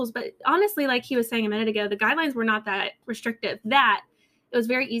broken the rules, but honestly, like he was saying a minute ago, the guidelines were not that restrictive, that it was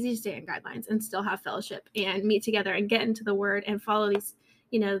very easy to stay in guidelines and still have fellowship and meet together and get into the word and follow these,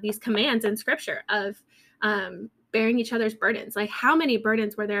 these commands in scripture of bearing each other's burdens. Like how many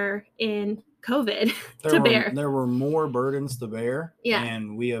burdens were there in COVID bear? There were more burdens to bear. Yeah.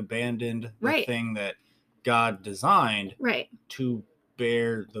 And we abandoned the thing that God designed to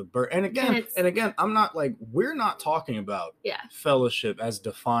bear the burden. And again, I'm not like, we're not talking about fellowship as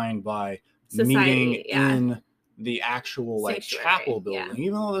defined by society, meeting in the actual like chapel building,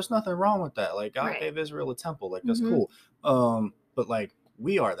 even though there's nothing wrong with that. Like God gave Israel a temple, like that's cool. But like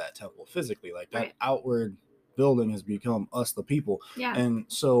we are that temple physically, like that outward building has become us, the people. Yeah. And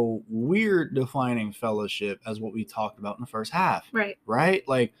so we're defining fellowship as what we talked about in the first half. Right.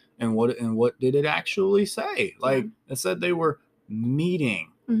 Like, and what did it actually say? Like it said they were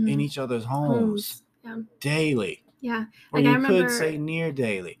meeting in each other's homes daily. Yeah. Or like you could say near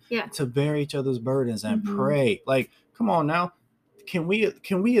daily. Yeah. To bear each other's burdens and pray. Like, come on now. Can we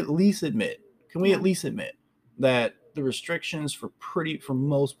at least admit that the restrictions for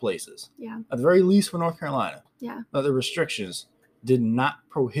most places, at the very least for North Carolina, the restrictions did not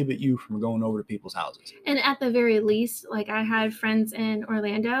prohibit you from going over to people's houses. And at the very least, like I had friends in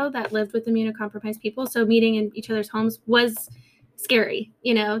Orlando that lived with immunocompromised people. So meeting in each other's homes was scary,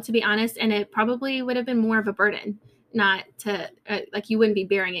 to be honest. And it probably would have been more of a burden, not to like you wouldn't be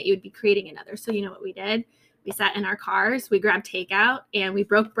bearing it. You would be creating another. So you know what we did? We sat in our cars, we grabbed takeout, and we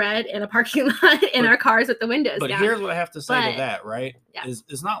broke bread in a parking lot in our cars with the windows down. But here's what I have to say to that, right? Yeah.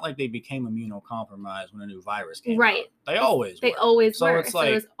 It's not like they became immunocompromised when a new virus came out. They always were. So it's like, so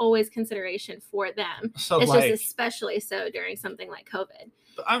it was always consideration for them. So it's like, just especially so during something like COVID.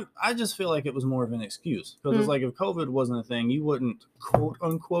 But I just feel like it was more of an excuse. Because it's like if COVID wasn't a thing, you wouldn't quote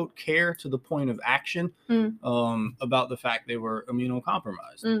unquote care to the point of action about the fact they were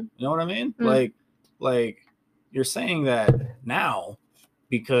immunocompromised. You know what I mean? Like you're saying that now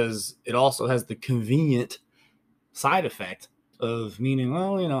because it also has the convenient side effect of meaning,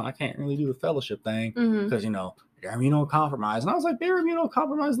 well, I can't really do the fellowship thing because, they're immunocompromised. And I was like, they were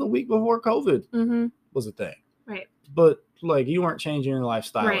immunocompromised the week before COVID was a thing. Right. But like you weren't changing your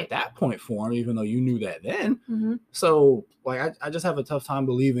lifestyle at that point for them, even though you knew that then. So like, I just have a tough time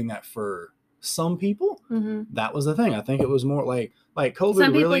believing that for some people, that was the thing. I think it was more like COVID.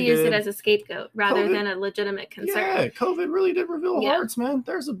 Some people really used it as a scapegoat rather than a legitimate concern. Yeah, COVID really did reveal hearts, man.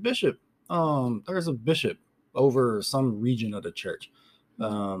 There's a bishop over some region of the church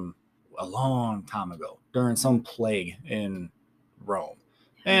a long time ago during some plague in Rome.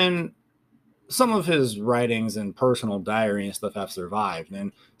 And some of his writings and personal diary and stuff have survived.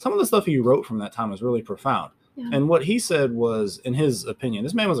 And some of the stuff he wrote from that time is really profound. Yeah. And what he said was, in his opinion,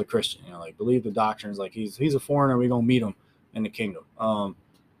 this man was a Christian, you know, like believed the doctrines, like he's a foreigner, we're gonna meet him in the kingdom.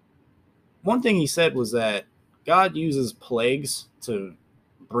 One thing he said was that God uses plagues to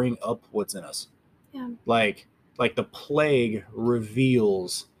bring up what's in us. Yeah. Like the plague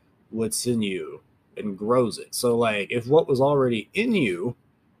reveals what's in you and grows it. So like if what was already in you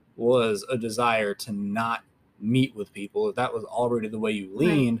was a desire to not meet with people, if that was already the way you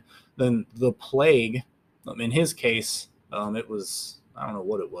leaned, right, then the plague, in his case, it was, I don't know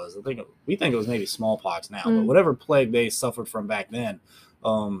what it was. We think it was maybe smallpox now, but whatever plague they suffered from back then,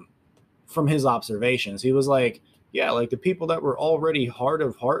 from his observations, he was like, yeah, like the people that were already hard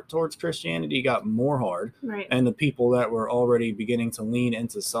of heart towards Christianity got more hard. Right. And the people that were already beginning to lean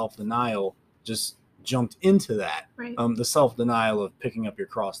into self-denial just jumped into that. Right. The self-denial of picking up your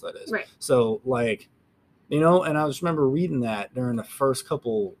cross, that is. Right. So like, you know, and I just remember reading that during the first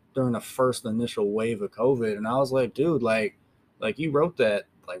initial wave of COVID. And I was like, dude, like you wrote that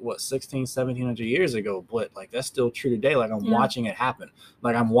like what, 1700 years ago, but like that's still true today. Like I'm watching it happen.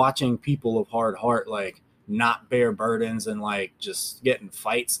 Like I'm watching people of hard heart, like not bear burdens and like just getting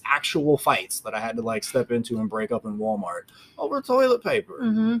fights, actual fights that I had to like step into and break up in Walmart over toilet paper,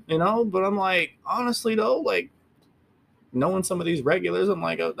 you know? But I'm like, honestly though, like knowing some of these regulars, I'm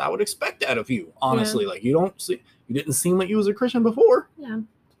like, I would expect that of you, honestly. Like you didn't seem like you was a Christian before. Yeah.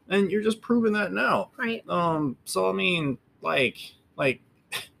 And you're just proving that now. Right. So I mean, like,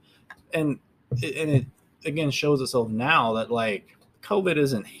 and it again shows itself now that like COVID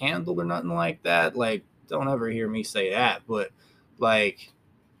isn't handled or nothing like that. Like, don't ever hear me say that, but like,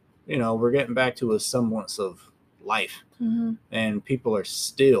 you know, we're getting back to a semblance of life, and people are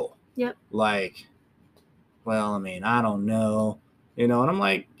still like, well, I mean, I don't know, you know, and I'm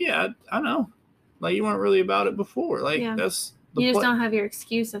like, yeah, I know, like you weren't really about it before, like that's. You just don't have your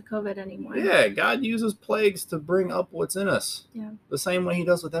excuse of COVID anymore. Yeah, God uses plagues to bring up what's in us. Yeah. The same way he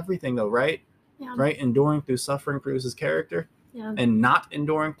does with everything, though, right? Yeah. Right? Enduring through suffering produces character. Yeah. And not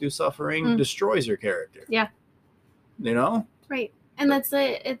enduring through suffering destroys your character. Yeah. You know? Right. And that's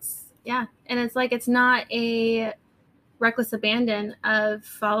it. And it's like, it's not a reckless abandon of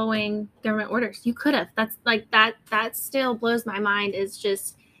following government orders. You could have. That's like, that still blows my mind, is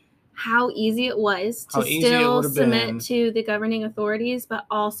just how easy it was to still submit to the governing authorities, but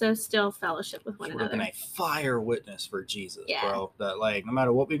also still fellowship with one another. Been a fire witness for Jesus, bro. That like, no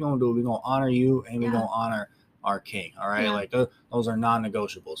matter what we're going to do, we're going to honor you and we're going to honor our King. All right. Like those are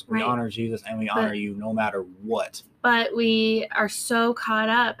non-negotiables. We honor Jesus and we honor you no matter what. But we are so caught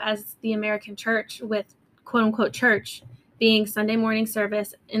up as the American church with quote unquote church being Sunday morning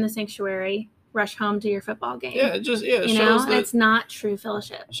service in the sanctuary, rush home to your football game. It shows that it's not true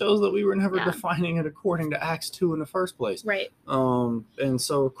fellowship. Shows that we were never defining it according to Acts 2 in the first place. Right. And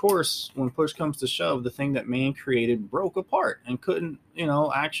so of course, when push comes to shove, the thing that man created broke apart and couldn't, you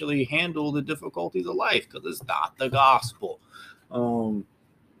know, actually handle the difficulties of life because it's not the gospel. You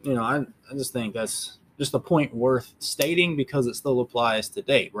know, I just think that's just a point worth stating because it still applies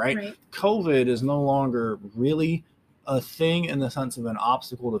today, right? COVID is no longer really a thing in the sense of an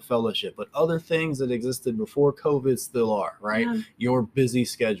obstacle to fellowship, but other things that existed before COVID still are, right? Your busy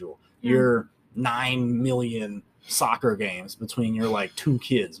schedule, your 9 million soccer games between your like 2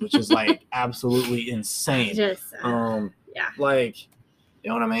 kids, which is like absolutely insane. Like, you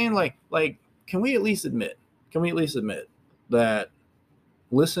know what I mean? Like, can we at least admit that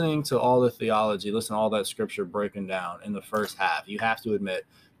listening to all the theology, listen to all that scripture breaking down in the first half, you have to admit,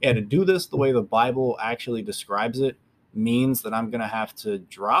 to do this the way the Bible actually describes it means that I'm going to have to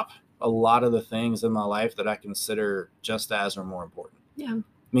drop a lot of the things in my life that I consider just as or more important. Yeah. It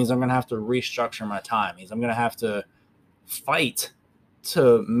means I'm going to have to restructure my time. It means I'm going to have to fight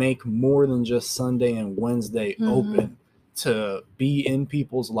to make more than just Sunday and Wednesday open, to be in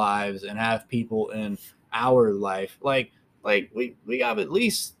people's lives and have people in our life. Like we have at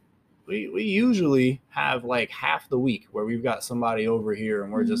least, we usually have like half the week where we've got somebody over here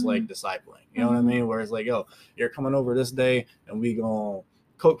and we're just like discipling, you know what I mean? Where it's like, yo, you're coming over this day and we gonna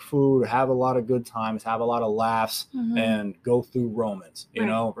cook food, have a lot of good times, have a lot of laughs, and go through Romans. You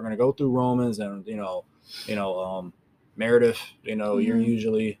know, we're gonna go through Romans, and Meredith, you know, you're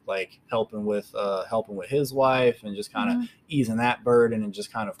usually like helping with his wife and just kind of easing that burden and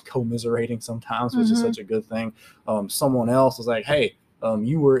just kind of commiserating sometimes, which is such a good thing. Someone else was like, hey,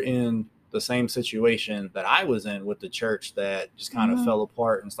 you were in the same situation that I was in with the church that just kind of fell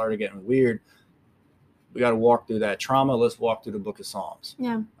apart and started getting weird. We got to walk through that trauma. Let's walk through the book of Psalms.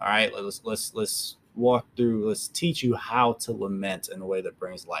 Yeah. All right. Let's walk through. Let's teach you how to lament in a way that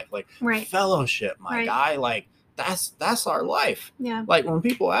brings life, like fellowship, my guy. Like that's our life. Yeah. Like when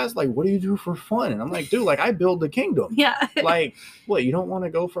people ask, like, what do you do for fun? And I'm like, dude, like I build the kingdom. Yeah. Like, what, you don't want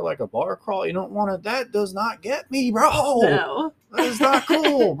to go for like a bar crawl? You don't want to, that does not get me, bro. No. That is not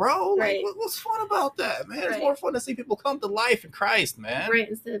cool, bro. Right. Like, what's fun about that, man? It's Right. more fun to see people come to life in Christ, man. Right,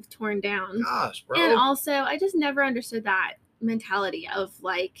 instead of torn down. Gosh, bro. And also, I just never understood that mentality of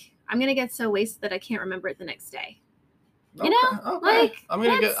like, I'm gonna get so wasted that I can't remember it the next day. You know, like I'm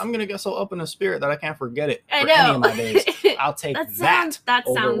gonna get so up in the spirit that I can't forget it for I know. any of my days. I'll take that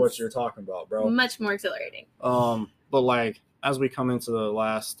over sounds what you're talking about, bro. Much more exhilarating. But like as we come into the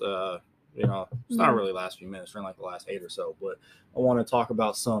last, it's not really last few minutes, we're in like the last 8 or so, but I want to talk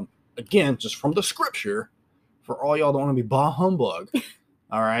about some, again, just from the scripture, for all y'all that want to be bah humbug.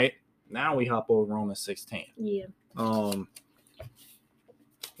 All right, now we hop over Romans 16. Yeah.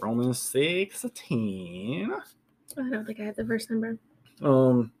 Romans 16. I don't think I have the verse number.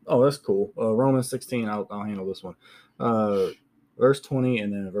 That's cool. Romans 16, I'll handle this one. Verse 20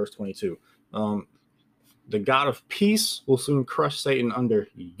 and then verse 22. The God of peace will soon crush Satan under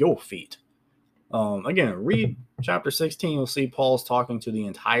your feet. Again, read chapter 16. You'll see Paul's talking to the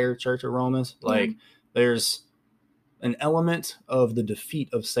entire church of Romans. Like, there's an element of the defeat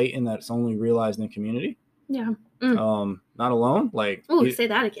of Satan that's only realized in community. Yeah. Not alone. Like, say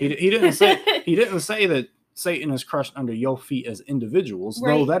that again. He didn't say that Satan is crushed under your feet as individuals,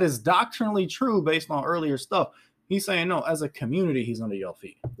 right. though that is doctrinally true based on earlier stuff. He's saying, no, as a community, he's under your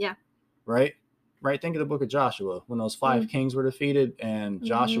feet. Yeah. Right? Think of the book of Joshua, when those 5 kings were defeated and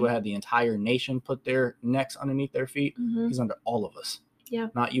Joshua had the entire nation put their necks underneath their feet. He's under all of us. Yeah.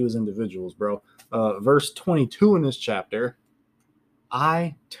 Not you as individuals, bro. Verse 22 in this chapter,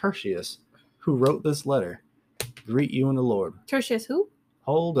 I, Tertius, who wrote this letter, greet you in the Lord. Tertius who?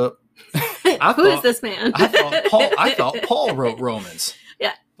 Hold up. Who is this man? I thought Paul wrote Romans.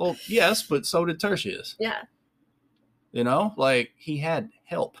 Yeah. Well, yes, but so did Tertius. Yeah. Like he had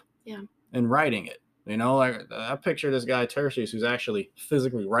help. Yeah. In writing it. Like I picture this guy Tertius who's actually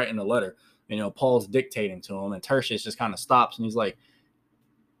physically writing the letter. Paul's dictating to him, and Tertius just kind of stops and he's like,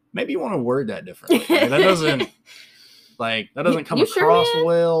 maybe you want to word that differently. That doesn't come across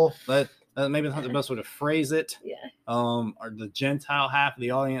well. That maybe that's not the best way to phrase it. Yeah. Or the Gentile half of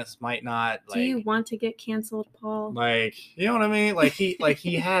the audience might not. Do you want to get canceled, Paul? Like, you know what I mean? Like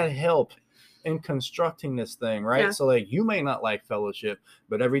he had help in constructing this thing, right? Yeah. So like you may not like fellowship,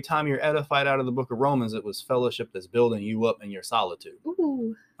 but every time you're edified out of the book of Romans, it was fellowship that's building you up in your solitude.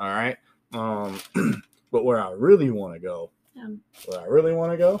 Ooh. All right. But where I really want to go,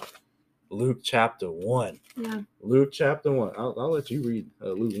 Luke chapter 1. Yeah. Luke chapter 1. I'll let you read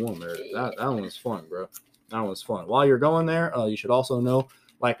Luke 1, Meredith. That one's fun, bro. That one's fun. While you're going there, you should also know,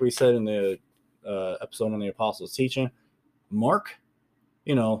 like we said in the episode on the apostles' teaching, Mark,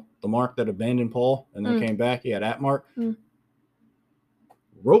 the Mark that abandoned Paul and then came back, he had that Mark,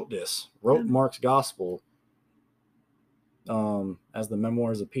 wrote Mark's gospel as the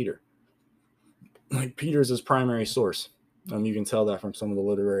memoirs of Peter. Like Peter's his primary source. You can tell that from some of the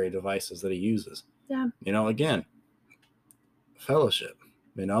literary devices that he uses. Yeah. Again, fellowship,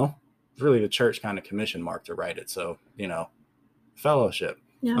 it's really the church kind of commissioned Mark to write it. So, fellowship.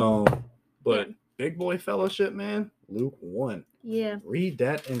 Yeah. But big boy fellowship, man, Luke 1. Yeah. Read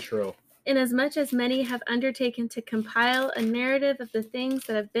that intro. Inasmuch as many have undertaken to compile a narrative of the things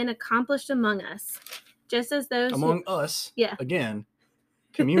that have been accomplished among us, just as those us, yeah, again,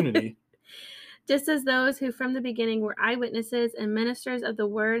 community, just as those who from the beginning were eyewitnesses and ministers of the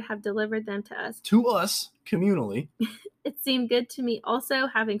word have delivered them to us. To us, communally. It seemed good to me also,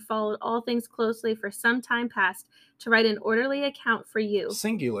 having followed all things closely for some time past, to write an orderly account for you,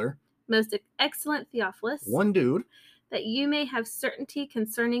 singular, most excellent Theophilus, one dude, that you may have certainty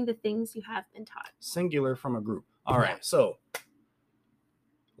concerning the things you have been taught. Singular from a group. All right, so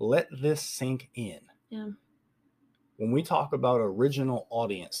let this sink in. Yeah. When we talk about original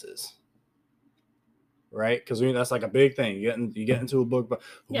audiences, right? Because that's like a big thing. You get into a book, but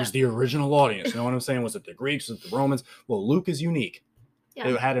who's the original audience? You know what I'm saying? Was it the Greeks? Was it the Romans? Well, Luke is unique. Yeah.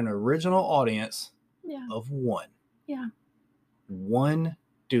 It had an original audience of one. Yeah. One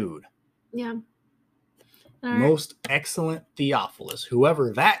dude. Yeah. Most excellent Theophilus,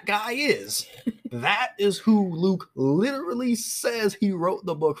 whoever that guy is, that is who Luke literally says he wrote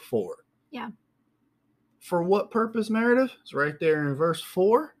the book for. Yeah. For what purpose, Meredith? It's right there in verse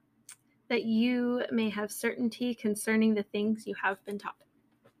 4. That you may have certainty concerning the things you have been taught.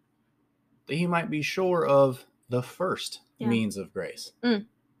 That he might be sure of the first means of grace.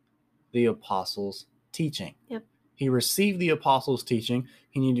 The apostles' teaching. Yep. He received the apostles' teaching.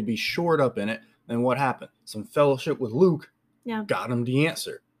 He needed to be shored up in it. And what happened? Some fellowship with Luke got him the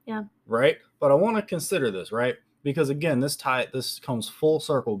answer. Yeah. Right. But I want to consider this, right? Because again, this comes full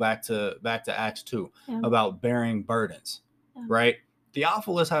circle back to Acts 2 about bearing burdens. Yeah. Right.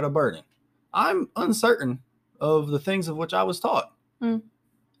 Theophilus had a burden. I'm uncertain of the things of which I was taught.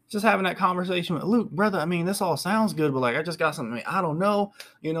 Just having that conversation with Luke, brother, I mean, this all sounds good, but like, I just got something. I mean, I don't know,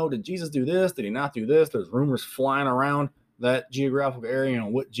 did Jesus do this? Did he not do this? There's rumors flying around that geographical area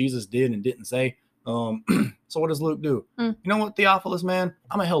on what Jesus did and didn't say. So what does Luke do? You know what, Theophilus, man,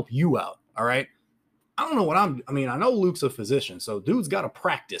 I'm gonna help you out. All right. I don't know what I know Luke's a physician, so dude's got to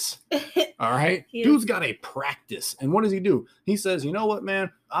practice. All right. Dude's got a practice. And what does he do? He says, you know what,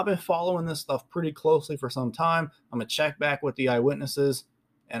 man, I've been following this stuff pretty closely for some time. I'm gonna check back with the eyewitnesses,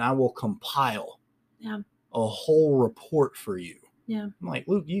 and I will compile a whole report for you. Yeah. I'm like,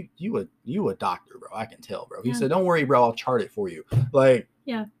 Luke, you a doctor, bro. I can tell, bro. He said, don't worry, bro. I'll chart it for you. Like,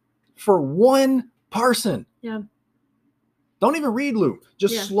 for one person. Yeah. Don't even read Luke.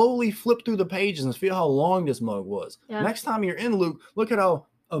 Just slowly flip through the pages and feel how long this mug was. Yeah. Next time you're in Luke, look at how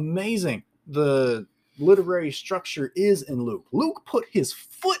amazing the literary structure is in Luke. Luke put his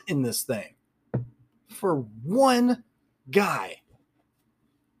foot in this thing for one guy.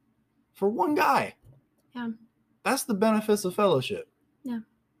 For one guy. Yeah. That's the benefits of fellowship. Yeah.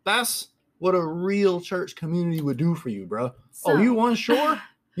 That's what a real church community would do for you, bro. So, you unsure?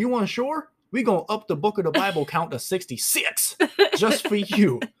 You unsure? We gonna up the book of the Bible count to 66 just for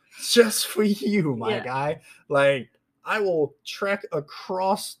you. Just for you, my guy. Like, I will trek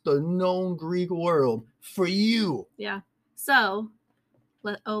across the known Greek world for you. Yeah. So,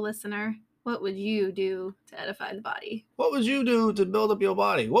 listener, what would you do to edify the body? What would you do to build up your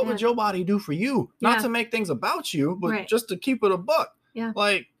body? What would your body do for you? Not to make things about you, but just to keep it a buck. Yeah.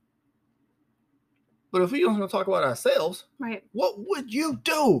 Like, but if we don't want to talk about ourselves, right? What would you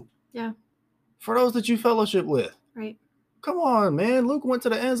do? Yeah. For those that you fellowship with. Right. Come on, man. Luke went to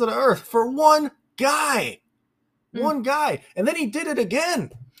the ends of the earth for one guy. One guy. And then he did it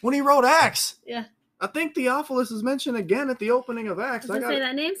again when he wrote Acts. Yeah. I think Theophilus is mentioned again at the opening of Acts. I was gonna say,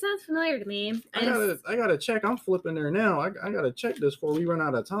 that name sounds familiar to me. I gotta check. I'm flipping there now. I gotta check this before we run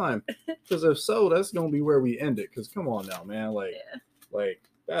out of time. Because if so, that's gonna be where we end it. Because come on now, man. Like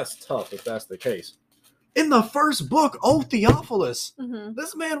that's tough if that's the case. In the first book, O Theophilus,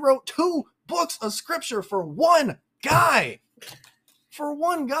 this man wrote 2 books of scripture for one guy. For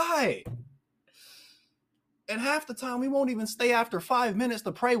one guy. And half the time, we won't even stay after 5 minutes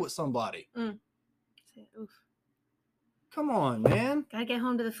to pray with somebody. Oof. Come on, man. Gotta get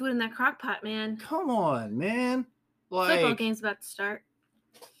home to the food in that crock pot, man. Come on, man. Like, football game's about to start.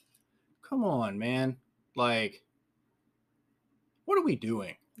 Come on, man. Like, what are we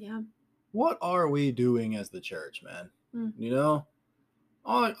doing? Yeah. What are we doing as the church, man? You know?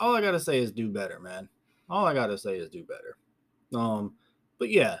 All I gotta say is do better, man. All I gotta say is do better. But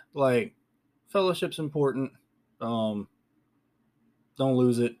yeah, like, fellowship's important. Don't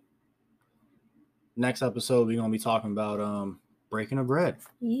lose it. Next episode, we're gonna be talking about breaking of bread.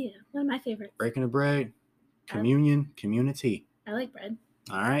 Yeah, one of my favorites. Breaking of bread, communion, community. I like bread.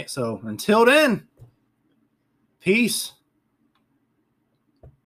 All right, so until then, peace.